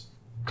 games,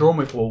 drawn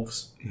with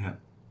Wolves, Yeah.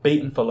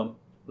 beaten Fulham,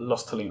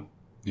 lost to Lyon.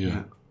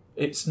 Yeah.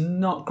 It's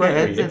not great.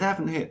 Yeah, really. they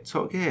haven't hit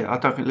top gear. I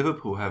don't think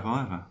Liverpool have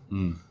either.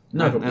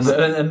 No, but,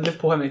 and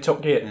Liverpool haven't hit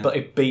top gear, but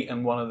they've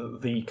beaten one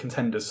of the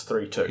contenders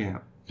 3-2. Yeah.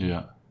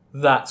 Yeah.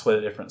 That's where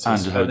the difference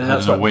is. And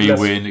had an away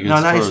win against No,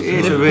 Spurs. it's a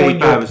Liverpool, really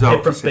bad you're a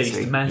result for different beast.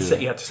 City. Man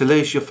City had to. To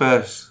lose your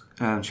first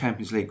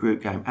Champions League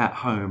group game at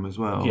home as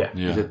well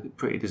is a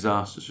pretty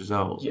disastrous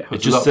result. Yeah. It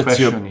Puts just a lot of sets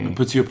you pressure up, on you.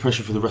 puts you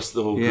pressure for the rest of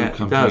the whole Yeah, group it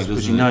campaign, does, because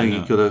doesn't you know it?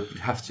 you've got to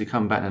have to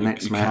come back the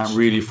next you match. can't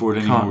really afford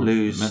any can't more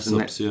lose mess the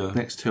ups. Yeah.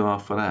 next 2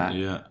 after that.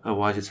 Yeah.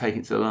 Otherwise, you're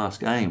taking it to the last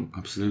game.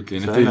 Absolutely.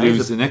 And So if they that is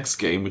lose the next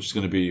game, which is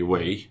going to be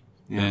away,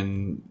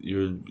 then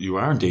you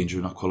are in danger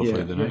of not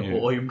qualifying, then, aren't you?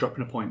 Or even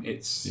dropping a point.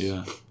 It's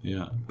Yeah.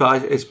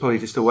 But it's probably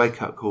just a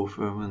wake up call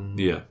for them, and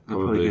Yeah, they'll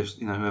probably. give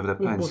whoever they're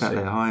playing we'll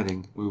Saturday see.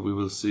 hiding. We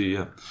will see,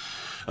 yeah.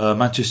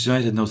 Manchester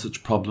United had no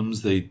such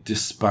problems. They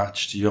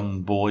dispatched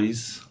Young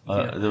Boys.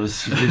 There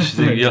was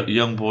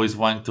Young Boys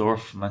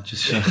Wankdorf,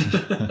 Manchester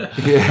United.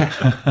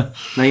 Yeah.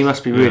 Now you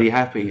must be really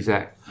happy,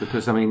 Zach,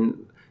 because I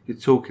mean you're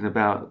talking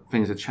about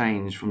things have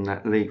changed from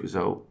that league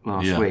result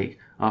last week.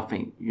 I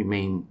think you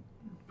mean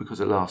because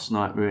of last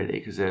night, really,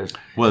 because there's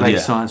late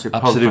signs with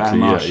Pogba and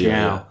Martial.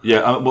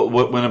 Yeah.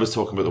 When I was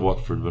talking about the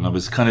Watford, when I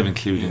was kind of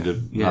including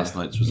the last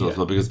night's result as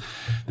well, because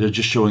they're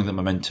just showing the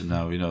momentum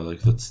now.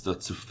 Like that's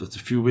a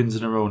few wins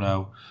in a row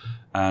now,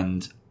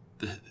 and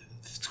they've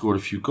scored a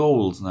few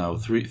goals now.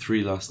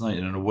 Three last night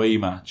in an away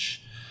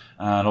match.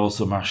 And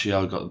also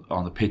Martial got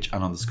on the pitch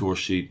and on the score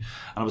sheet.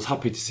 And I was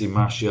happy to see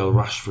Martial,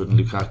 Rashford and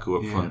Lukaku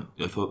up front.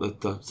 I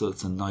thought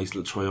that's a nice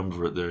little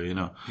triumvirate there,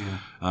 Yeah.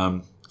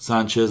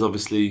 Sanchez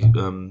obviously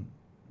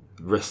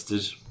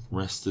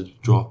rested,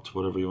 dropped,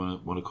 whatever you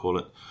want to call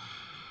it.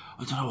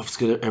 I don't know if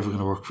it's ever going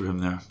to work for him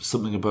there.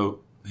 Something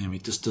about him, he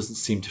just doesn't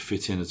seem to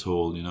fit in at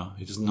all,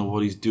 He doesn't know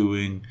what he's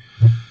doing.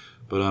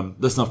 But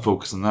let's not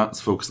focus on that.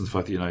 Let's focus on the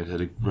fact that United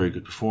had a very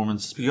good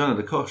performance. But you're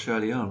under the cosh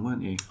early on,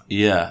 weren't you?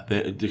 Yeah,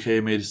 De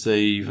Gea made a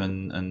save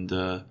and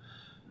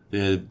they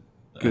had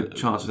Good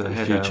chance with a a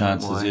header. few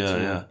chances. wide,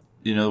 Yeah.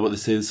 You know what they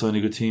say, the sign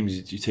of good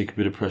teams, you take a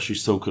bit of pressure, you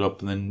soak it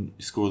up, and then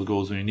you score the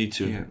goals when you need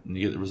to, and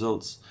you get the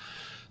results.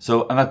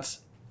 So, and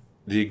that's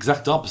the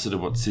exact opposite of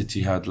what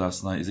City had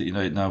last night, is that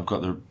United now have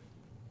got their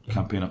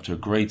campaign up to a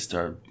great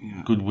start,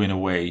 good win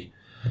away,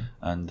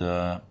 and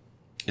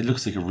it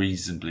looks like a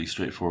reasonably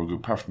straightforward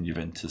group, apart from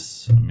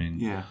Juventus. I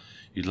mean,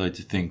 you'd like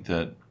to think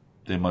that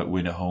they might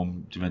win at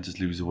home, Juventus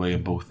lose away,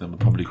 and both of them will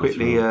probably go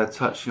Quickly through.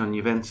 touching on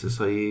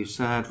Juventus, are you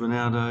sad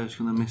Ronaldo's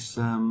going to miss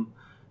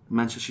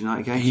Manchester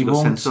United game? He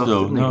won't,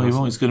 though. No, he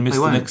won't. He's going to miss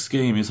the won't? next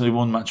game. It's only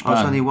one match ban.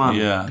 it's only one?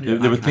 Yeah.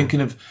 They were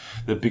thinking of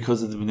that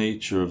because of the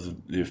nature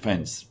of the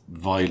offence,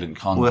 violent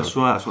conduct. Well, that's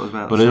right. That's what I was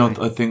about But to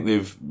say. I think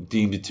they've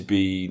deemed it to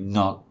be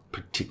not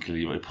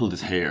particularly. He pulled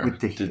his hair,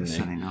 Ridiculous,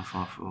 didn't he? enough,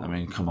 I thought. I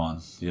mean, come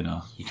on. You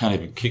can't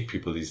even kick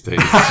people these days.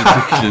 It's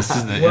ridiculous,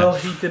 isn't it? Well,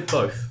 he did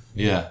both.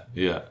 Yeah.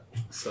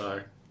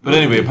 So. But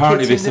anyway,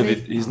 apparently they kicked said him,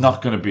 didn't he's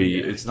not going to be.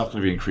 It's not going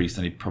to be increased,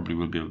 and he probably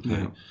will be able to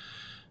play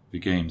the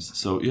games.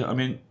 So yeah, I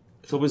mean,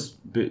 it's always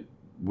a bit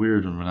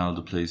weird when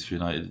Ronaldo plays for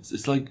United.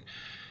 It's like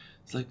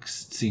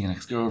seeing an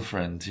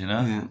ex-girlfriend,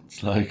 Yeah.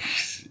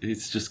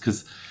 It's just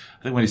because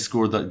I think when he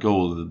scored that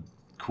goal in the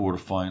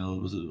quarter-final,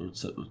 was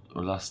it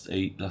or last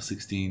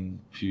 16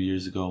 a few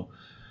years ago,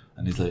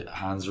 and he's like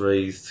hands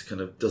raised,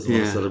 kind of doesn't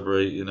want to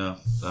celebrate,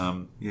 Yeah,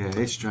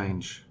 it's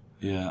strange.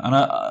 Yeah, and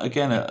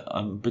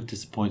I'm a bit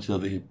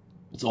disappointed that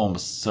it's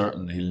almost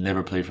certain he'll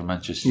never play for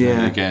Manchester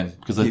United again,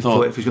 because I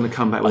thought if he's going to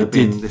come back, I would have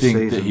been did this think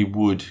season. that he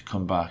would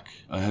come back,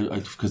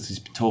 because he's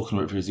been talking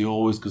about it for years. He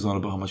always goes on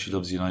about how much he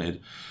loves United,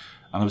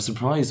 and I was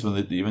surprised when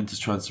the Juventus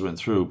transfer went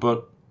through.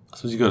 But I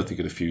suppose you got to think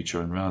of the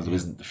future, and Ronaldo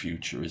isn't the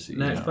future, is he?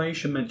 Now, it's funny you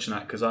should mention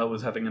that, because I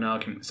was having an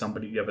argument with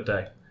somebody the other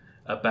day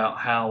about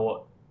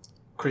how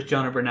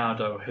Cristiano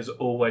Ronaldo has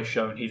always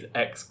shown his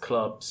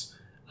ex-club's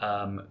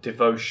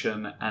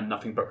devotion and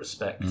nothing but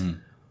respect.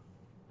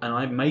 And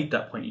I made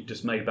that point you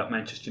just made about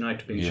Manchester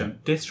United being shown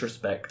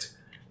disrespect,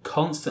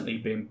 constantly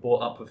being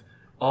brought up with,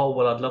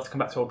 I'd love to come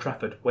back to Old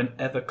Trafford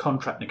whenever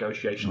contract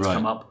negotiations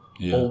come up,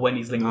 or when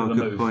he's linked with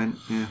a good move. point.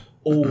 Yeah.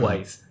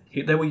 Always.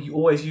 They were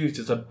always used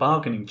as a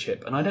bargaining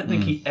chip, and I don't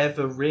think he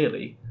ever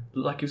really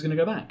looked like he was going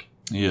to go back.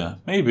 Yeah,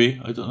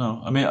 maybe. I don't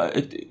know. I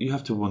mean, you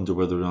have to wonder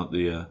whether or not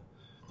there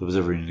was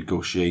ever any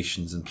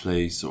negotiations in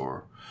place,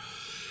 or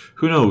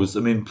who knows.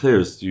 I mean,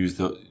 players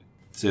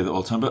say that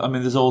all the time. But I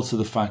mean, there's also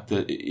the fact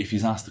that if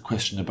he's asked the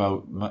question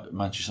about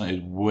Manchester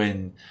United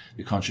when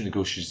the contract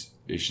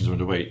negotiations are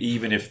underway,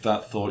 even if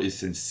that thought is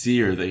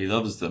sincere that he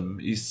loves them,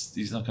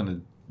 he's not going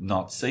to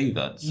not say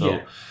that.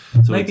 So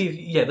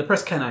maybe the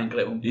press can angle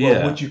it.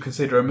 Well, would you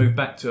consider a move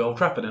back to Old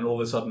Trafford? And all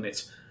of a sudden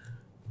it's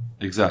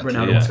exactly.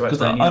 Ronaldo wants to go back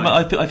to Man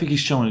United. I think he's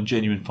shown a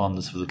genuine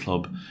fondness for the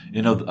club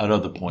at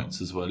other points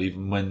as well,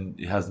 even when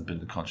he hasn't been in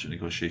the contract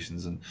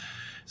negotiations, and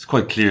it's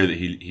quite clear that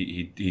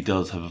he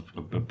does have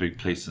a big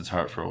place in his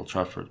heart for Old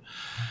Trafford.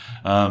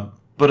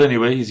 But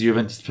anyway, he's a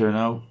Juventus player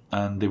now,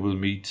 and they will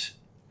meet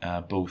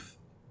both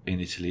in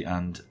Italy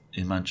and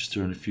in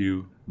Manchester in a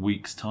few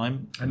weeks'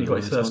 time. And he got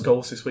his first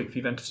goals this week for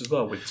Juventus as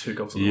well, with 2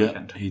 goals on the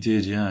weekend. He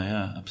did,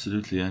 yeah,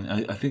 absolutely. And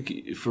I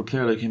think for a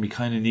player like him, he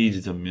kind of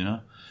needed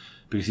them,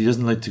 because he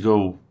doesn't like to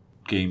go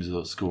games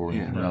without scoring.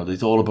 Yeah.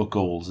 It's all about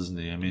goals, isn't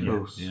he? I mean,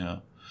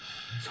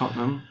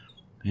 Tottenham.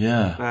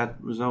 Yeah. Bad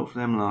result for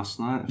them last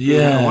night.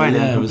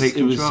 I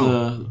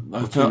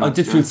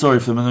did feel sorry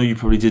for them. I know you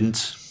probably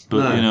didn't.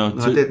 But,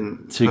 I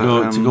didn't. To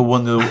go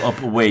 1-0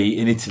 up away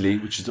in Italy,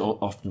 which is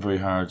often very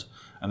hard,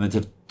 and then to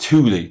have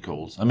 2 late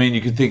goals. I mean,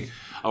 you could think,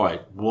 all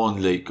right,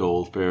 1 late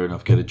goal, fair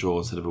enough, get a draw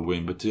instead of a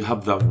win. But to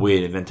have that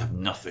win and then to have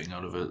nothing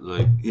out of it,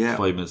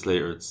 5 minutes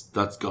later,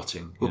 that's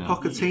gutting. Well,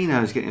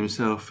 Pochettino's getting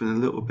himself in a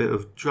little bit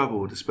of trouble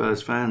with the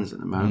Spurs fans at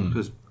the moment,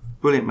 because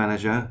brilliant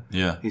manager.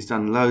 Yeah. He's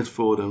done loads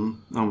for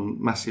them. I'm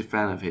a massive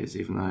fan of his,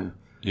 even though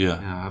I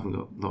haven't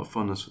got a lot of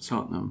fondness for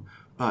Tottenham.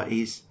 But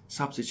his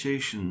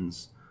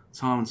substitutions,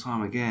 time and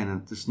time again,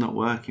 are just not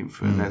working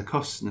for him. They're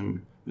costing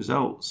him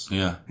results.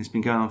 Yeah. It's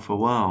been going on for a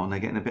while, and they're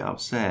getting a bit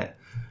upset.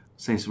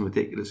 I've seen some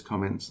ridiculous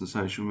comments on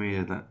social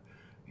media that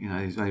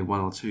he's only 1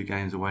 or 2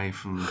 games away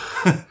from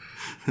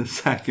the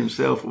sack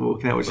himself or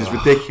walking out, which is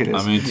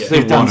ridiculous. I mean,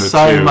 he's done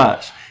so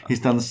much. He's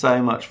done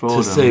so much for them.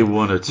 To say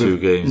 1 or 2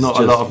 games, not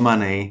a lot of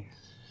money.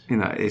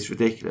 It's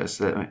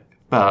ridiculous.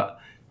 But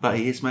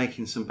he is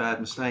making some bad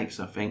mistakes,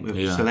 I think, with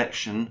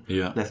selection.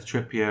 Yeah. Left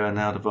Trippier and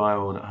now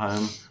Alderweireld at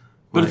home.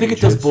 But I think it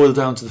does boil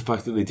down to the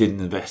fact that they didn't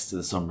invest in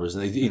the summers,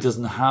 and he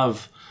doesn't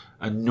have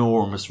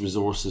enormous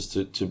resources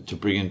to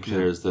bring in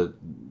players to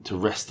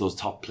rest those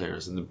top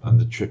players and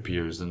the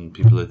Trippiers and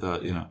people like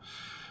that.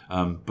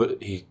 But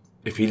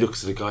if he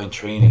looks at a guy in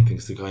training,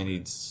 thinks the guy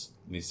needs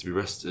to be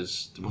rested,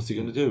 what's he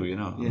going to do?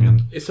 I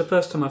mean, it's the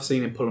first time I've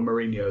seen him pull a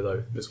Mourinho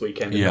though this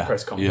weekend in the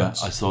press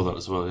conference. Yeah, I saw that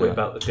as well.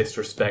 About the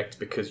disrespect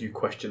because you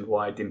questioned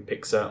why I didn't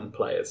pick certain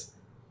players.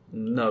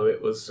 No,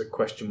 it was a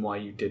question why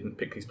you didn't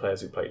pick these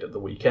players who played at the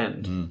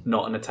weekend,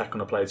 not an attack on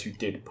the players who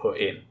did put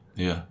in.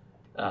 Yeah.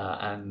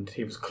 And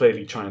he was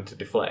clearly trying to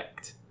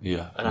deflect.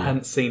 Yeah. And I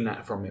hadn't seen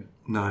that from him.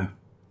 No.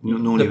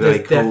 Normally very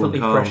There's cool definitely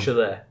and calm. pressure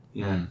there.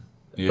 Yeah.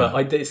 Yeah.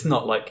 But it's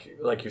not like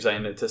you're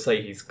saying, to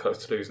say he's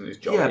close to losing his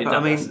job. Yeah,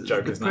 but that's a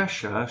joke, the isn't it?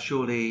 pressure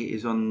surely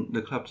is on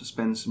the club to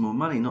spend some more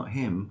money, not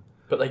him.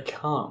 But they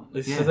can't.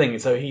 This is the thing.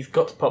 So he's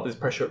got to pop this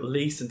pressure at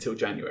least until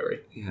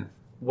January. Yeah.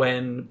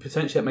 When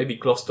potentially it may be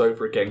glossed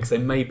over again because they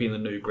may be in the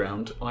new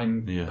ground.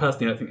 Personally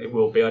don't think they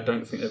will be. I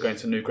don't think they're going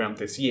to new ground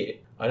this year.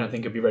 I don't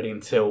think it'll be ready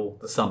until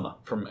the summer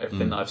from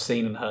everything that I've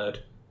seen and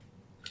heard.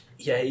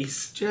 Yeah,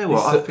 he's... Do you know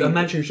what? I think a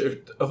manager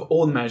of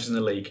all the managers in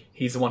the league,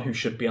 he's the one who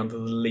should be under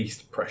the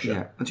least pressure.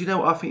 Yeah. And do you know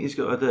what I think he's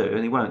got to do?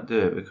 And he won't do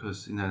it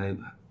because,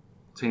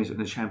 teams in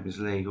the Champions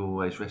League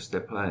always rest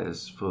their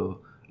players for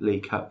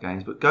League Cup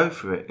games, but go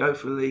for it. Go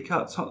for the League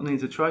Cup. Tottenham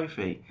needs a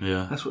trophy.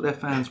 Yeah. That's what their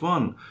fans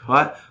want,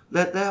 right?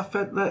 They are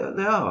fed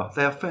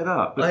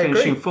up. But I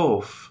finishing agree.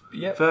 4th,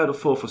 Yep. 3rd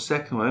or 4th or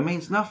 2nd, it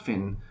means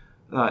nothing.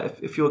 Like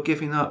if you're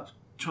giving up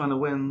trying to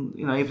win,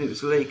 even if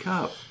it's a League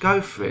Cup,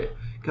 go for it.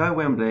 Go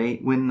Wembley,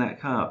 win that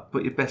cup,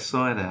 put your best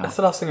side out. That's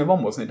the last thing they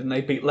won, wasn't it? Didn't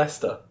they beat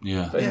Leicester?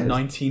 Yeah. In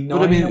 99,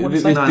 But I mean, I want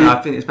to they- say. No,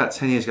 I think it's about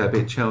 10 years ago.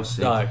 Beat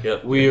Chelsea.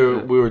 We were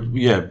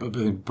but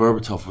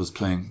Berbatov was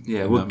playing.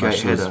 Yeah, in that Woodgate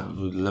match. That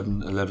header. was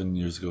 11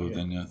 years ago.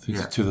 Then I think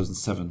it's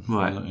 2007.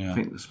 Right, Yeah. I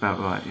think that's about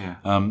right.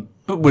 Yeah.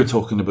 But we're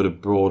talking about a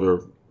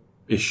broader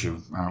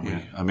issue, aren't we?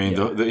 Yeah. I mean,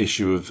 the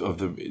issue of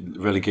the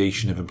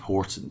relegation of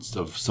importance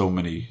of so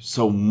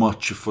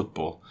much of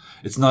football.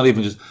 It's not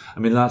even just. I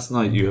mean, last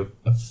night you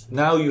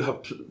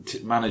have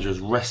managers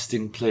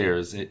resting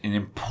players in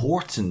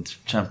important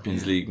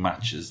Champions League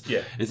matches.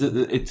 Yeah,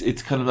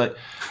 it's kind of like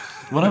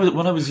when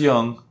I was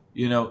young,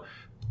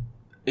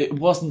 it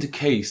wasn't a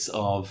case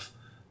of.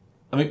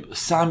 I mean,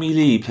 Sammy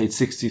Lee played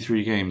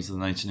 63 games in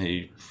the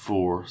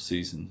 1984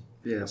 season.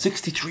 Yeah.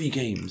 63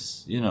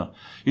 games, You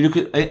look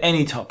at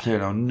any top player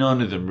now,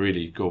 none of them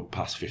really go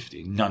past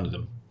 50. None of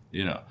them,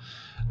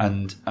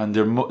 And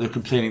they're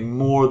complaining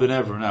more than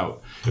ever now.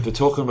 If they're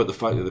talking about the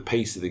fact that the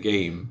pace of the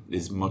game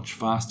is much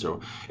faster,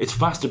 it's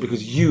faster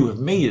because you have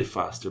made it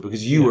faster,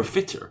 because you are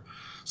fitter.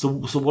 So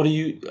what are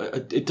you...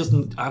 It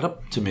doesn't add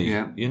up to me,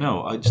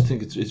 I just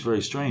think it's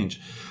very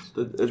strange.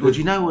 Well, do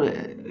you know what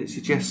it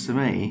suggests to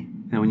me?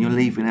 When you're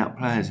leaving out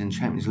players in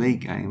Champions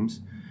League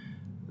games,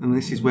 and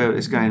this is where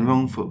it's going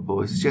wrong,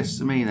 football. It suggests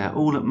to me that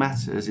all that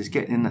matters is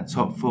getting in that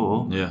top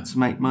 4 to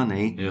make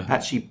money. Yeah.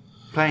 Actually,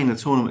 playing the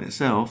tournament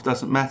itself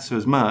doesn't matter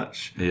as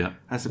much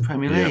as the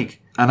Premier League.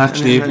 And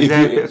actually, and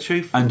there's a bit of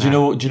truth in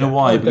do you know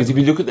why? Because if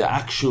you look at the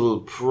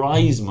actual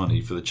prize money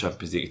for the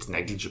Champions League, it's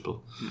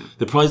negligible.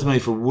 The prize money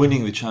for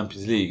winning the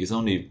Champions League is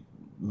only a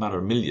matter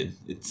of million.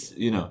 It's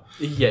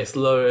Yes,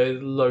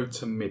 low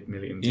to mid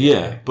millions.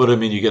 Yeah, but I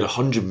mean, you get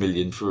 100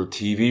 million for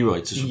TV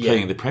rights just for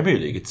playing in the Premier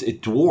League.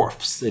 It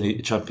dwarfs any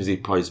Champions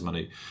League prize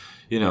money.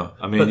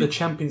 I mean, but the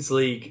Champions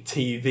League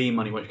TV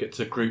money once you get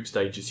to the group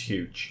stage is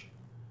huge.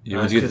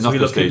 Because we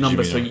look at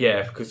numbers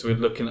because we're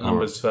looking at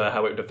numbers for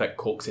how it would affect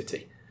Cork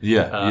City.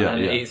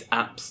 And it is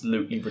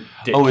absolutely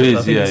ridiculous. Oh, it is.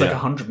 I think it's like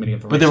 100 million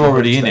for. But they're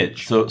already in it,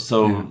 so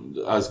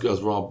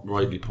as Rob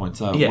rightly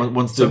points out,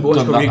 once they've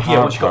done that hard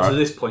once you got to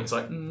this point, it's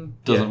like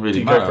doesn't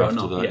really matter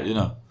after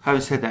that.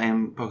 Having said that,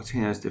 in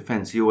Pochettino's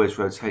defence, he always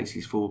rotates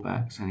his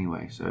fullbacks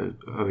anyway. So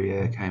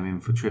Aurier came in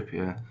for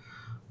Trippier,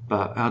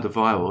 but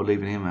Alderweireld,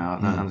 leaving him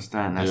out, I don't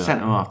understand that.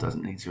 Centre half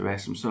doesn't need to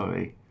rest. I'm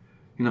sorry.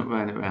 You're not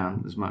running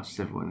around as much as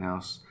everyone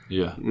else.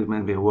 Yeah, you're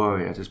meant to be a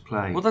warrior. Just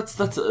play. Well, that's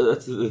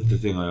the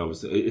thing I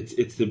always say.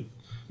 It's the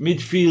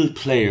midfield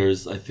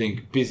players. I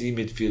think busy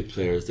midfield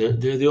players. They're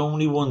the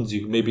only ones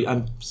you can maybe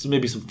some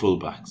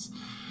fullbacks.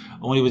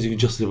 Only ones you can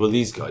just say, well,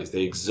 these guys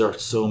they exert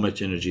so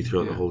much energy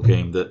throughout the whole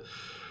game that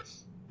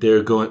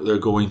they're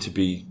going to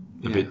be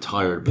a bit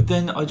tired. But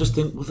then I just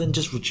think, well, then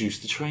just reduce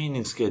the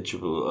training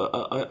schedule.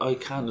 I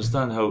can't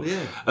understand how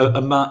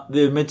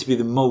they're meant to be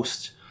the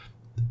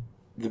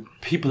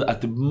people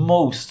at the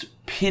most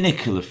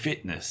pinnacle of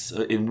fitness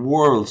in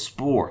world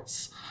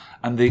sports,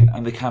 and they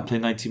can't play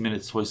 90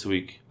 minutes twice a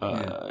week.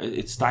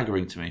 It's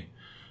staggering to me.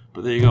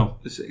 But there you go.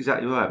 That's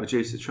exactly right.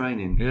 Reduce the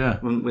training. Yeah,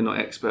 we're not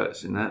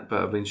experts in that,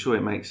 but I've been sure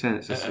it makes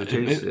sense. Just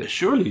reduce it.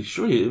 Surely.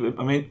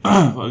 I mean,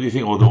 you think,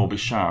 they won't be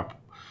sharp.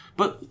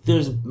 But there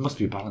must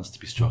be a balance to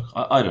be struck.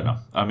 I don't know.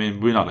 I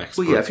mean, we're not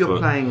experts. Well, if you're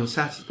playing on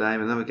Saturday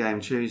and another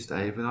game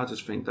Tuesday, then I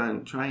just think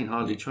don't train,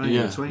 hardly train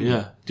in between.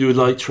 Yeah, do a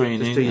light training.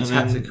 Just do your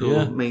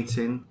tactical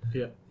meeting.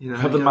 Yeah.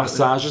 Have the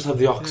massages, have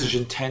the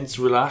oxygen tents,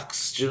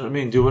 relax. Do you know what I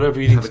mean? Do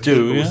whatever you need to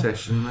do. Have a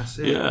session, that's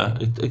it. Yeah,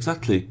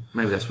 exactly.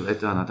 Maybe that's what they've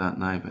done, I don't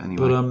know. But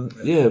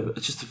anyway. But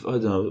it's just, I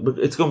don't know. But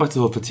it's going back to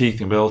the whole fatigue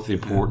thing, but also the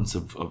importance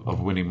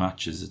of winning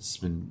matches. It's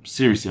been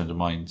seriously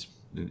undermined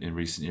in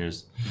recent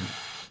years.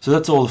 So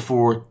that's all the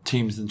 4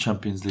 teams in the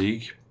Champions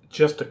League.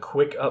 Just a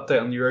quick update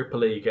on the Europa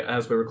League.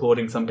 As we're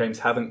recording, some games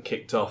haven't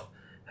kicked off.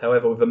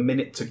 However, with a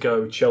minute to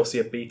go, Chelsea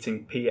are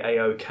beating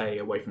PAOK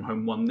away from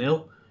home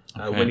 1-0.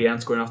 Willian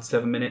scoring after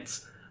 7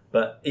 minutes.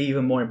 But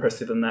even more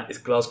impressive than that is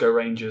Glasgow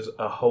Rangers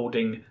are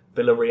holding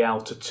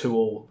Villarreal to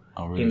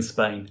 2-2 in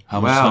Spain. How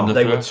much time left?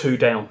 They were 2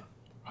 down.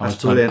 How much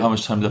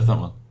time left that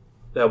one?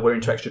 We're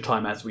into extra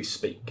time as we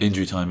speak.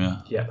 Injury time, yeah.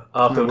 Yep.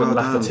 Arthur and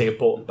Lafferty have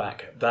brought them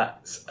back.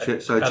 That's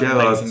so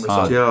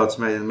Gerrard's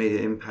made an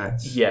immediate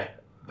impact. Yeah.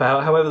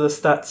 But however, the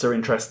stats are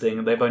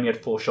interesting. They've only had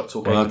 4 shots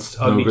all game.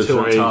 Only 2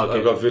 on target.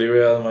 I've got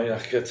Villarreal in my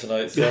jacket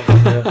tonight. So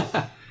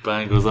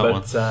bang goes that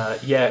one.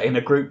 But in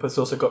a group that's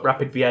also got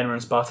Rapid Vienna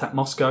and Spartak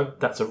Moscow.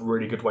 That's a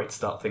really good way to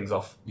start things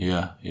off.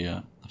 Yeah.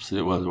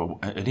 Absolutely. Well,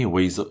 any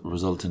ways that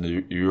result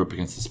in Europe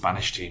against the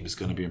Spanish team is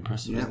going to be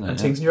impressive, isn't it? And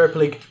teams in Europa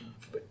League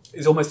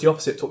is almost the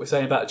opposite to what we're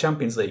saying about the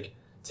Champions League.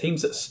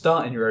 Teams that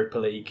start in Europa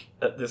League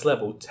at this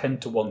level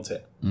tend to want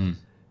it.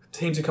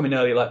 Teams who come in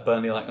early like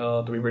Burnley,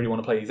 do we really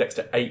want to play these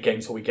extra 8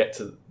 games before we get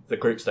to the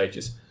group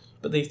stages?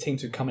 But these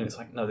teams who come in, it's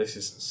like, no, this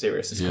is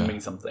serious. This can mean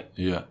something.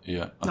 Yeah.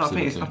 No, I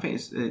think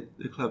it's the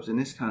clubs in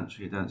this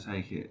country who don't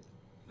take it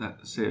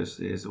that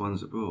seriously as the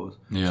ones abroad.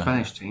 Yeah.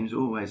 Spanish teams are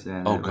always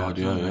there. Oh God,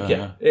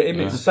 yeah. It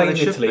means Spain and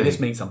Italy. This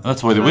means something.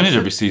 That's why they win it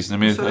every season. I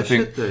mean, I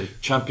think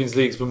Champions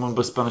League's been won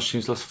by Spanish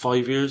teams the last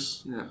 5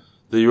 years. Yeah.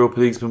 The Europa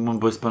League's been won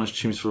by Spanish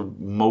teams for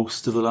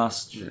most of the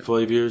last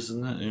 5 years,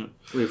 isn't it? Yeah.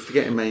 We're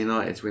forgetting Man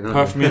United.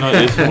 Apart from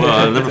United, well,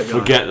 I'll never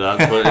forget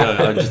that. But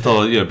I just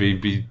thought,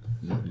 be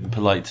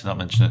polite to not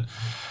mention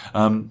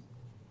it.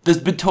 There's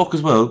been talk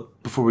as well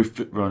before we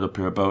round up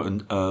here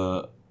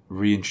about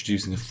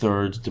reintroducing a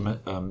third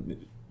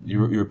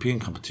European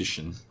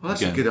competition. Well,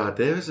 that's a good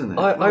idea, isn't it?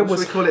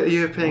 We call it the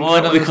European. I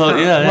know they call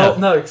it. Yeah. Well,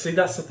 no. See,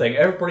 that's the thing.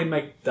 Everybody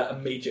make that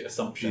immediate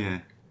assumption. Yeah.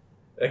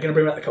 They're going to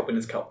bring back the Cup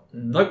Winners' Cup.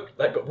 Nope,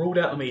 that got ruled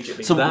out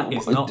immediately. So that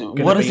is not.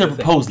 What is their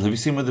proposal? Have you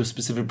seen what their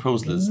specific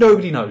proposal is?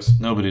 Nobody knows.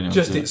 Nobody knows.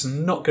 Just it's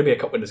not going to be a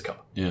Cup Winners'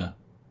 Cup. Yeah.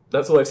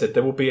 That's all they've said.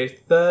 There will be a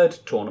third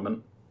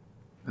tournament.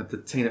 The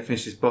team that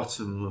finishes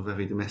bottom of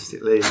every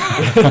domestic league. All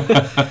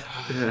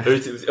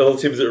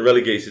teams that are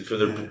relegated from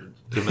the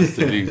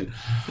domestic league.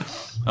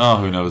 Oh,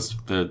 who knows?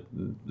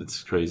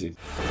 It's crazy.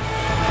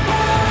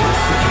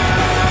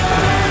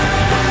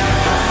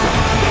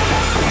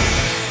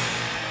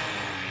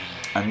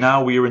 And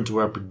now we are into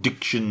our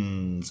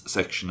predictions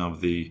section of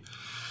the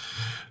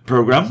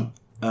programme,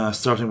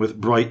 starting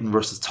with Brighton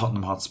versus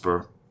Tottenham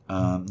Hotspur.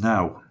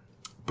 Now,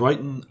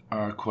 Brighton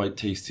are quite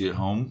tasty at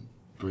home,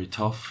 very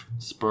tough.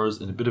 Spurs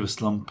in a bit of a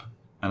slump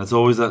And it's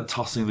always that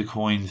tossing the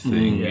coin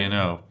thing, you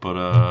know. But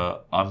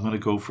I'm going to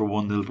go for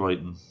 1-0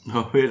 Brighton.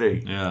 Oh,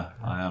 really? Yeah,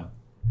 I am.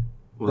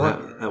 Well,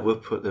 that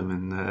would put them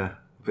in a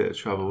bit of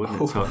trouble,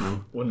 wouldn't it,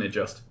 Tottenham? Wouldn't it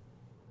just?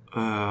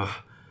 I'd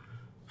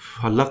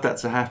love that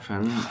to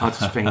happen. I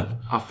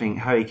think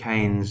Harry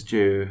Kane's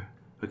due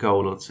a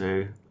goal or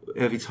two.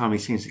 Every time he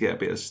seems to get a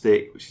bit of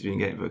stick, which he's been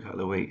getting for a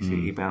couple of weeks,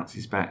 he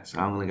bounces back. So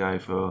I'm going to go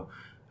for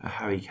a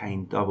Harry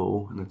Kane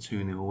double and a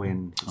 2-0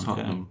 win for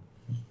Tottenham.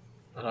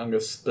 And I'm going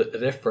to split the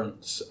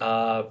difference.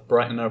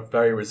 Brighton are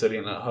very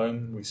resilient at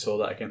home. We saw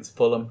that against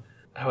Fulham.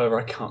 However,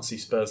 I can't see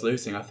Spurs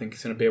losing. I think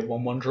it's going to be a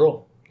 1-1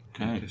 draw.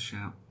 Okay. Good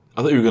shout.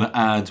 I thought you were going to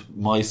add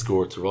my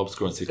score to Rob's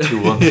score and say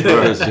 2-1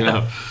 Spurs, you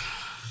know.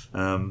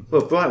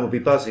 Well, Brighton will be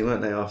buzzing,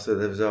 won't they, after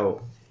the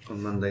result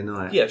on Monday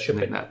night? Yeah, it should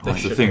be.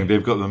 That's the thing.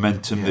 They've got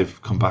momentum. Yeah.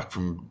 They've come back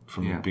from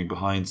being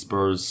behind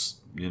Spurs,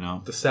 you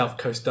know. The South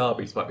Coast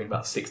derbies might be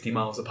about 60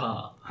 miles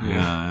apart.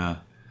 Yeah.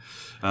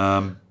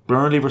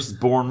 Burnley versus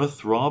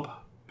Bournemouth, Rob?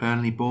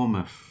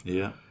 Burnley-Bournemouth.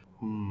 Yeah.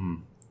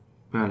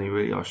 Burnley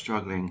really are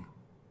struggling.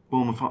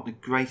 Bournemouth aren't the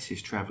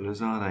greatest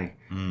travellers, are they?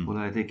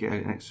 Although they did get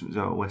an excellent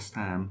result at West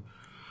Ham.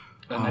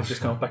 And they've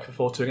just come back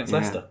for 4-2 against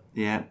Leicester.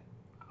 Yeah.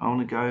 I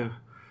want to go...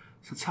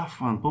 It's a tough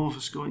one. Bournemouth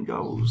are scoring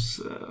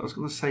goals. I was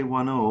going to say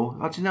 1-0.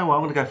 Oh, do you know what?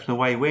 I'm going to go for an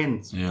away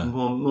win. Yeah.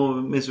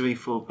 More misery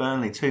for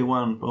Burnley.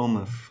 2-1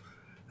 Bournemouth.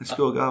 They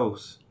score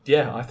goals.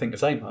 Yeah, I think the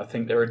same. I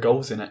think there are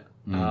goals in it.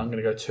 I'm going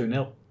to go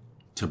 2-0.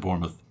 To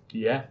Bournemouth.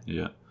 Yeah.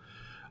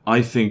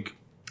 I think...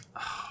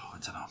 I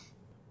don't know.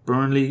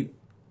 Burnley...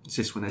 It's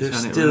just when they They're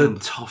turn it still around. a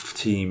tough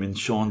team in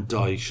Sean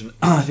Dyche. And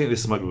I think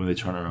this might be when they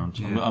turn it around.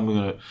 Yeah. I'm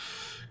going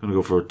to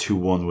go for a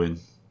 2-1 win.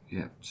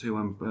 Yeah,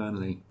 2-1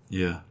 Burnley.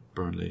 Yeah,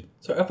 Burnley.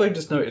 So have they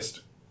just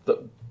noticed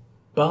that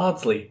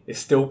Bardsley is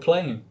still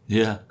playing?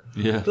 Yeah.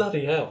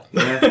 Bloody hell.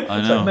 Yeah. I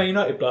It's know. like Man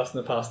United blast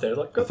in the past there.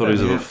 Like, I thought he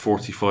was about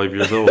 45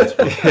 years old. But,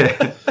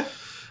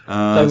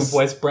 playing with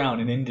Wes Brown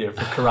in India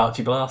for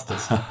Karachi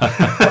Blasters.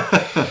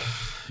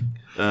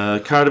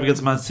 Cardiff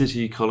against Man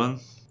City, Colin.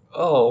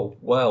 Oh,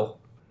 well.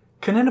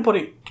 Can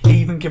anybody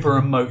even give a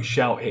remote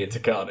shout here to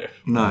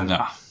Cardiff? No.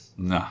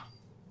 Nah.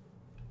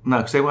 No,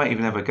 because they won't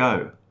even ever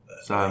go.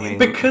 So, I mean...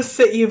 Because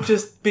City have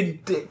just been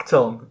dicked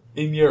on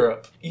in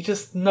Europe, you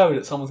just know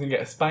that someone's going to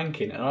get a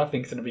spanking, and I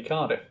think it's going to be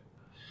Cardiff.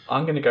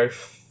 I'm going to go...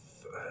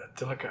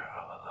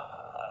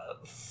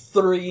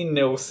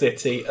 3-0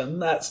 City,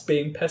 and that's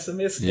being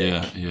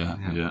pessimistic.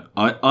 Yeah.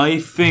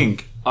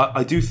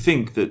 I do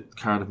think that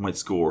Cardiff might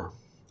score.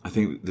 I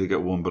think they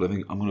get one, but I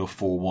think I'm going to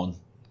go 4-1.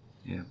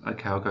 Yeah,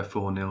 okay, I'll go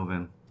 4-0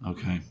 then.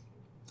 Okay.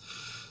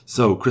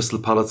 So, Crystal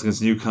Palace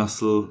against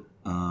Newcastle.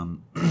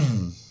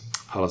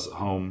 Palace at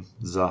home.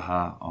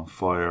 Zaha on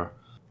fire.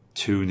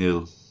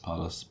 2-0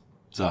 Palace.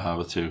 Zaha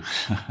with 2.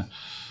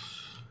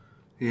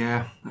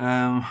 Yeah,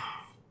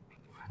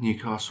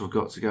 Newcastle have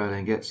got to go there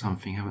and get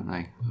something, haven't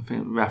they? I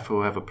think Rafa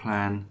will have a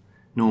plan.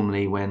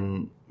 Normally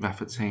when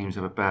Rafa teams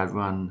have a bad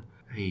run,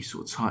 he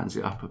sort of tightens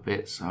it up a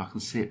bit, so I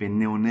can see it being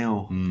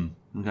 0-0.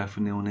 I'll go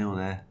for 0-0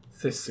 there.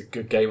 This is a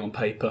good game on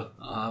paper.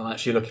 I'm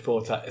actually looking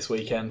forward to that this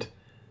weekend.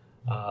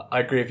 I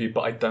agree with you,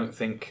 but I don't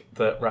think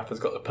that Rafa's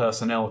got the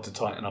personnel to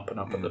tighten up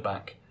enough at the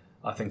back.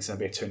 I think it's going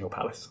to be a 2-0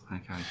 Palace.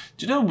 Okay.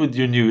 Do you know, with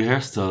your new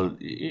hairstyle,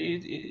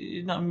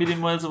 you're not a million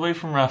miles away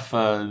from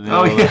Rafa.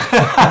 Oh,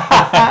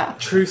 yeah.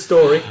 True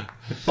story.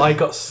 I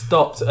got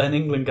stopped at an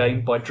England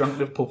game by drunk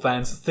Liverpool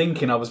fans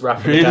thinking I was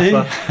Rafa Really?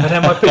 and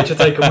had my picture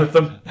taken with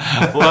them.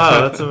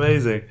 Wow, that's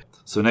amazing.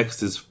 So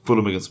next is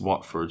Fulham against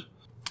Watford.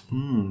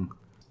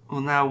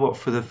 Well, now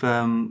Watford have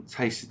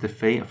tasted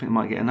defeat. I think they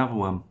might get another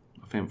one.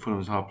 I think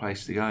Fulham's a hard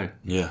place to go.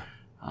 Yeah.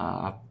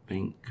 I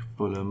think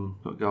Fulham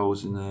got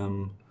goals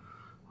in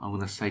I'm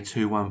going to say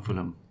 2-1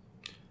 Fulham.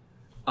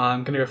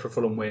 I'm going to go for a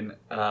Fulham win,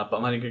 but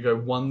I'm only going to go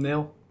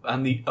 1-0.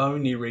 And the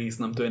only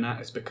reason I'm doing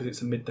that is because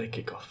it's a midday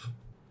kickoff.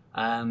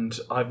 And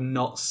I've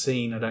not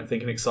seen, I don't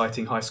think, an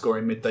exciting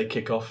high-scoring midday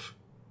kickoff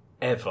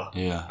ever.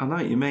 Yeah. I know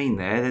what you mean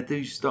there. They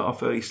do start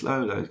off very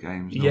slow, those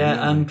games. Yeah,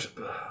 normally. and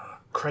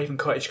Craven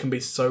Cottage can be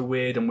so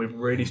weird, and we're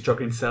really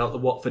struggling to sell out the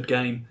Watford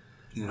game.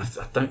 Yeah.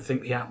 I don't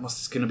think the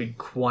atmosphere is going to be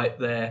quite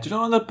there. Do you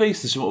know, on that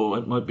basis,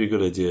 it might be a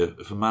good idea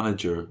if a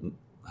manager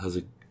has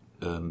a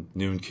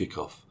noon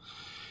kickoff,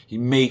 he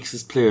makes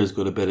his players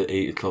go to bed at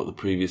 8 o'clock the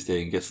previous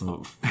day and gets them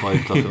up at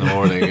 5 o'clock in the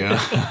morning. You know?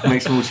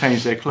 Makes them all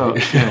change their clock.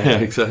 Yeah,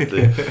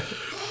 exactly.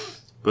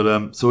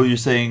 But so you're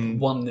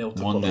saying 1-0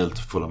 to Fulham. 1-0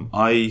 to Fulham.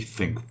 I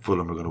think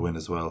Fulham are going to win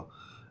as well,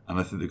 and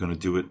I think they're going to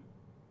do it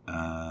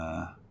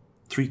 3-2.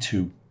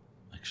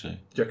 Actually, Do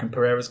you reckon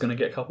Pereira's going to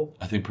get a couple?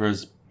 I think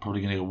Perez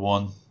probably going to get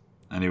 1.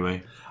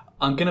 Anyway,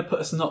 I'm going to put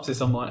a synopsis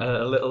on my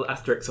a little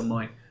asterisk on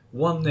mine.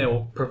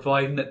 1-0,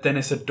 providing that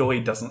Dennis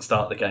Adoy doesn't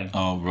start the game.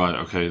 oh right,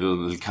 okay,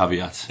 little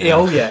caveat. Yeah.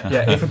 Oh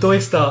yeah. If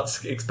Adoy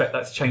starts, expect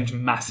that to change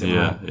massively.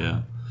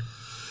 Yeah.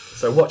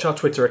 So watch our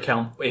Twitter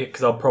account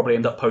because I'll probably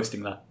end up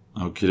posting that.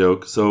 Okie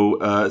doke.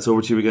 So it's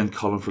over to you again,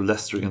 Colin, for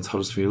Leicester against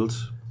Huddersfield.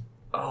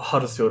 Oh,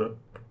 Huddersfield are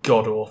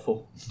god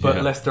awful, but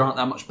Yeah. Leicester aren't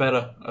that much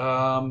better.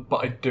 But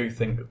I do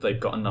think that they've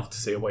got enough to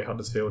see away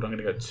Huddersfield. I'm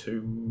going to go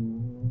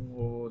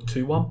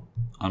 2-1.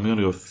 I'm going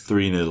to go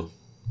 3-0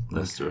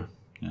 Leicester. Okay.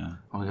 Yeah.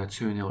 I'm going to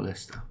go 2-0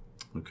 Leicester.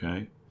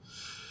 Okay.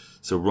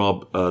 So,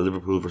 Rob,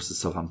 Liverpool versus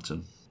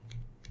Southampton.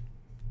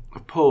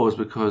 I've paused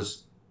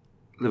because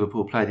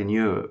Liverpool played in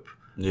Europe.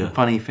 Yeah. And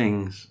funny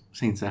things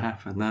seem to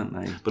happen, don't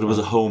they? But it was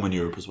a home in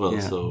Europe as well,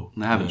 Yeah. so...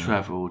 They haven't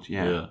travelled,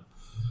 Yeah.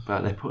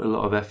 But they put a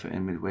lot of effort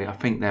in midweek. I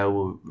think they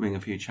will bring a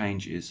few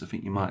changes. I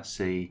think you might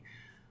see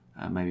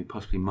maybe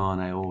possibly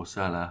Mane or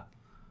Salah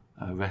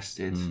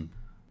rested. Do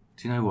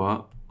you know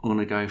what? I'm going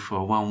to go for a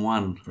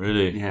 1-1.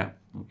 Really? Yeah.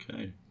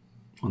 Okay.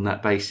 On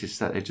that basis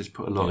that they just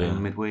put a lot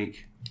in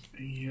midweek.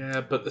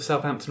 Yeah, but the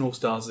Southampton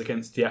All-Stars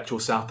against the actual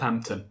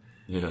Southampton,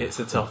 Yeah. it's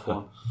a tough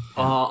one.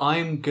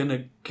 I'm going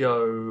to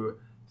go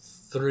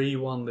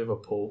 3-1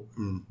 Liverpool.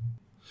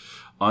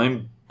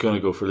 I'm going to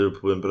go for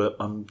Liverpool win, but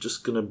I'm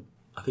just going to...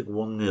 I think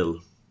 1-0.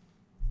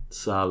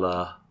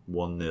 Salah,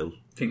 1-0.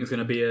 Think it's going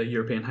to be a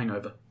European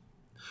hangover?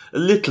 A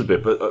little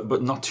bit,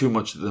 but not too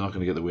much that they're not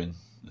going to get the win,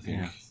 I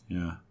think.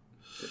 Yeah.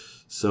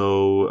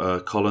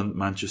 So, Colin,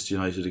 Manchester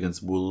United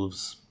against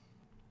Wolves.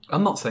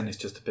 I'm not saying this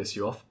just to piss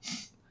you off,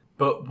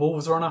 but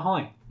Wolves are on a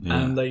high,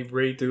 and they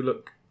really do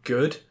look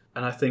good.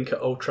 And I think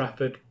at Old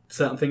Trafford,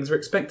 certain things are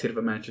expected of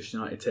a Manchester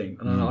United team,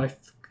 and I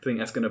think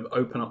that's going to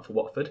open up for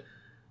Watford.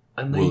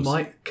 And they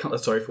might come...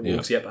 Sorry, for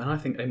Wolves, and I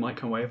think they might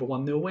come away with a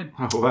 1-0 win.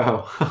 Oh,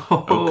 wow.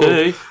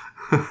 Okay.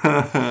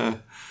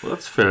 Well,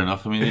 that's fair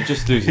enough. I mean, you're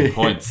just losing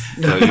points.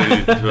 So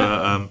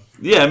I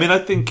mean, I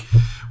think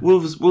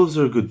Wolves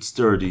are a good,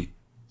 sturdy,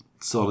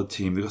 solid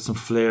team. They've got some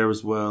flair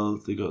as well.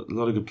 They got a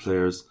lot of good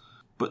players.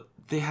 But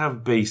they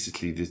have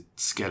basically the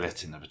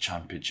skeleton of a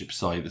championship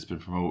side that's been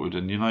promoted.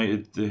 And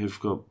United, they've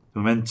got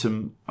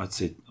momentum. I'd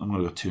say I'm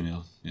going to go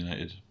 2-0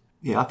 United.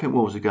 Yeah, I think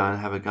Wolves are going to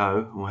have a go,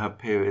 and we'll have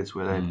periods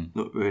where they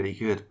look really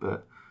good,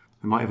 but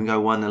we might even go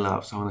 1-0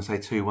 up, so I'm going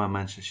to say 2-1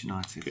 Manchester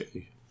United.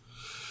 Okay.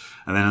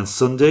 And then on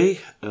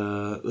Sunday,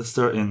 let's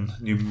start in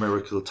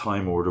numerical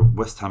time order.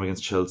 West Ham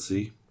against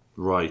Chelsea.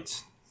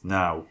 Right.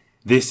 Now,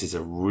 this is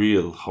a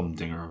real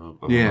humdinger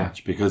of a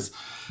match, because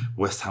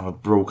West Ham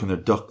have broken their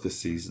duck this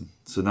season.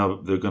 So now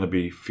they're going to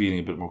be feeling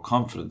a bit more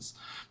confidence.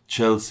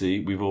 Chelsea,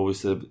 we've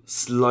always said,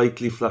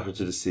 slightly flattered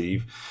to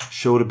deceive,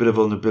 showed a bit of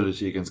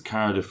vulnerability against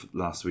Cardiff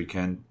last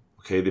weekend.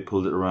 Okay, they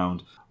pulled it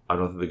around. I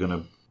don't think they're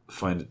going to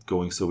find it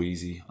going so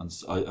easy.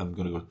 I'm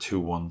going to go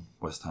 2-1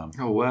 West Ham.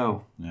 Oh,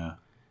 wow. Yeah.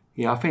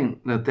 Yeah, I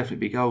think there'll definitely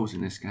be goals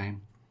in this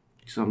game.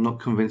 because I'm not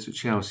convinced with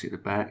Chelsea at the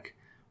back.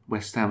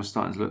 West Ham's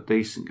starting to look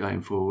decent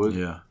going forward.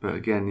 Yeah. But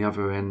again, the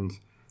other end,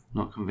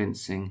 not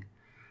convincing.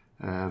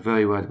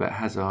 Very worried about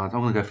Hazard.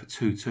 I'm going to go for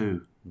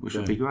 2-2, which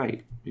would be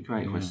great. Be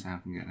great if West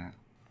Ham can get that.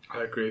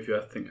 I agree with you.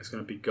 I think there's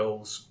going to be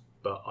goals,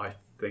 but I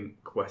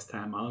think West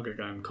Ham are going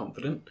to go in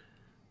confident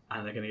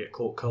and they're going to get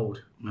caught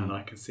cold. And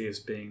I can see us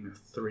being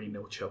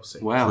 3-0 Chelsea.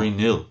 Wow.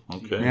 3-0.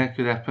 Okay. Yeah,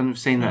 could happen. We've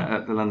seen that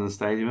at the London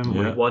Stadium, haven't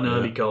we? One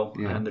early goal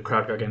and the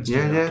crowd go against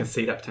you. I can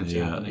see that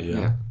potentially happening.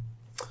 Yeah.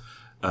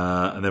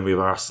 And then we have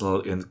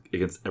Arsenal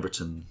against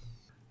Everton.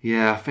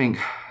 Yeah, I think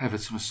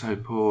Everton was so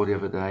poor the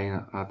other day.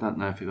 I don't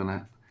know if they're going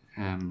to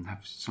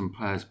have some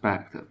players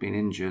back that have been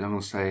injured. I'm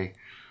going to say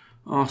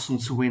Arsenal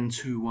to win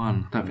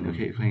 2-1. Don't think they'll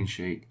keep a clean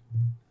sheet.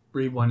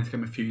 Rewinding this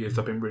game a few years,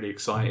 I've been really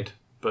excited.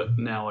 But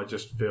now I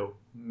just feel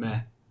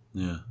meh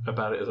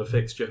about it as a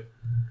fixture.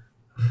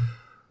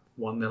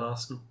 1-0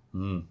 Arsenal.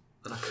 And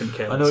I couldn't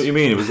care less. I know what you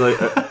mean. It was like...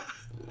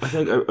 I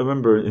think I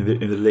remember in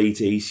the late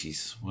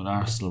 80s when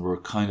Arsenal were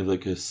kind of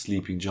like a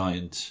sleeping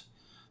giant.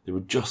 They were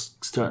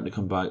just starting to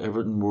come back.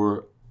 Everton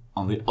were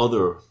on the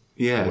other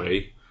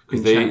way.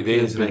 Because they had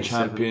been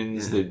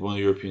champions, they'd won a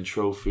European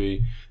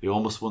trophy, they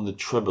almost won the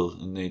treble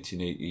in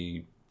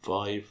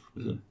 1985,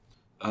 was it?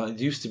 It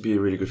used to be a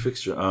really good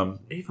fixture.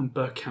 Even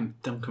Bergkamp,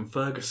 Duncan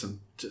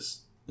Ferguson,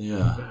 just...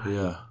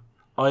 Yeah.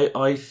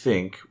 I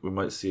think we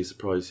might see a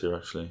surprise here,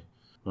 actually.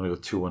 I'm going to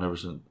go 2-1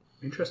 Everton.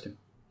 Interesting.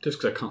 Just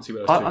because I can't see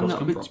where those two goals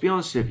come from. To be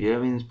honest with you, I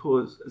mean, as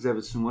poor as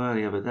Everton were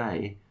the other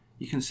day,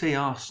 you can see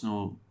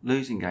Arsenal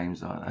losing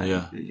games like that.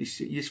 Yeah. You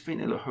just think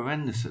they look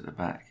horrendous at the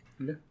back.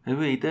 Yeah. They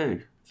really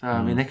do. So,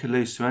 I mean, they could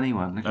lose to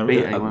anyone. They could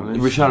beat anyone.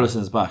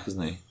 Richarlison's back,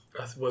 isn't he?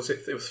 It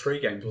was 3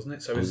 games, wasn't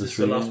it? So is this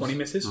it the last games? one he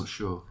misses? Not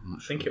sure. I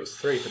think it was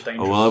 3 for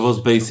dangerous. Oh, well, I was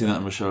basing that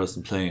on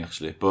Richarlison playing,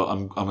 actually. But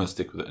I'm going to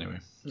stick with it anyway.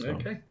 So,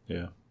 okay.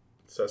 Yeah.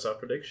 So that's our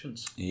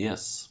predictions.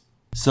 Yes.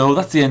 So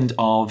that's the end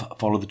of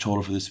Follow the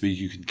Trawler for this week.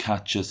 You can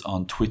catch us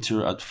on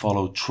Twitter at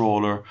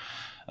FollowTrawler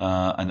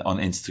and on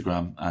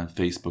Instagram and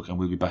Facebook. And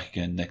we'll be back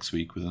again next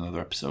week with another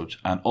episode.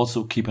 And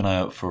also keep an eye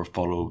out for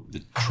Follow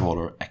the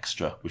Trawler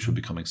Extra, which will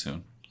be coming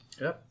soon.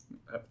 Yep.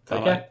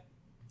 Take care.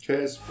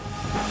 Cheers.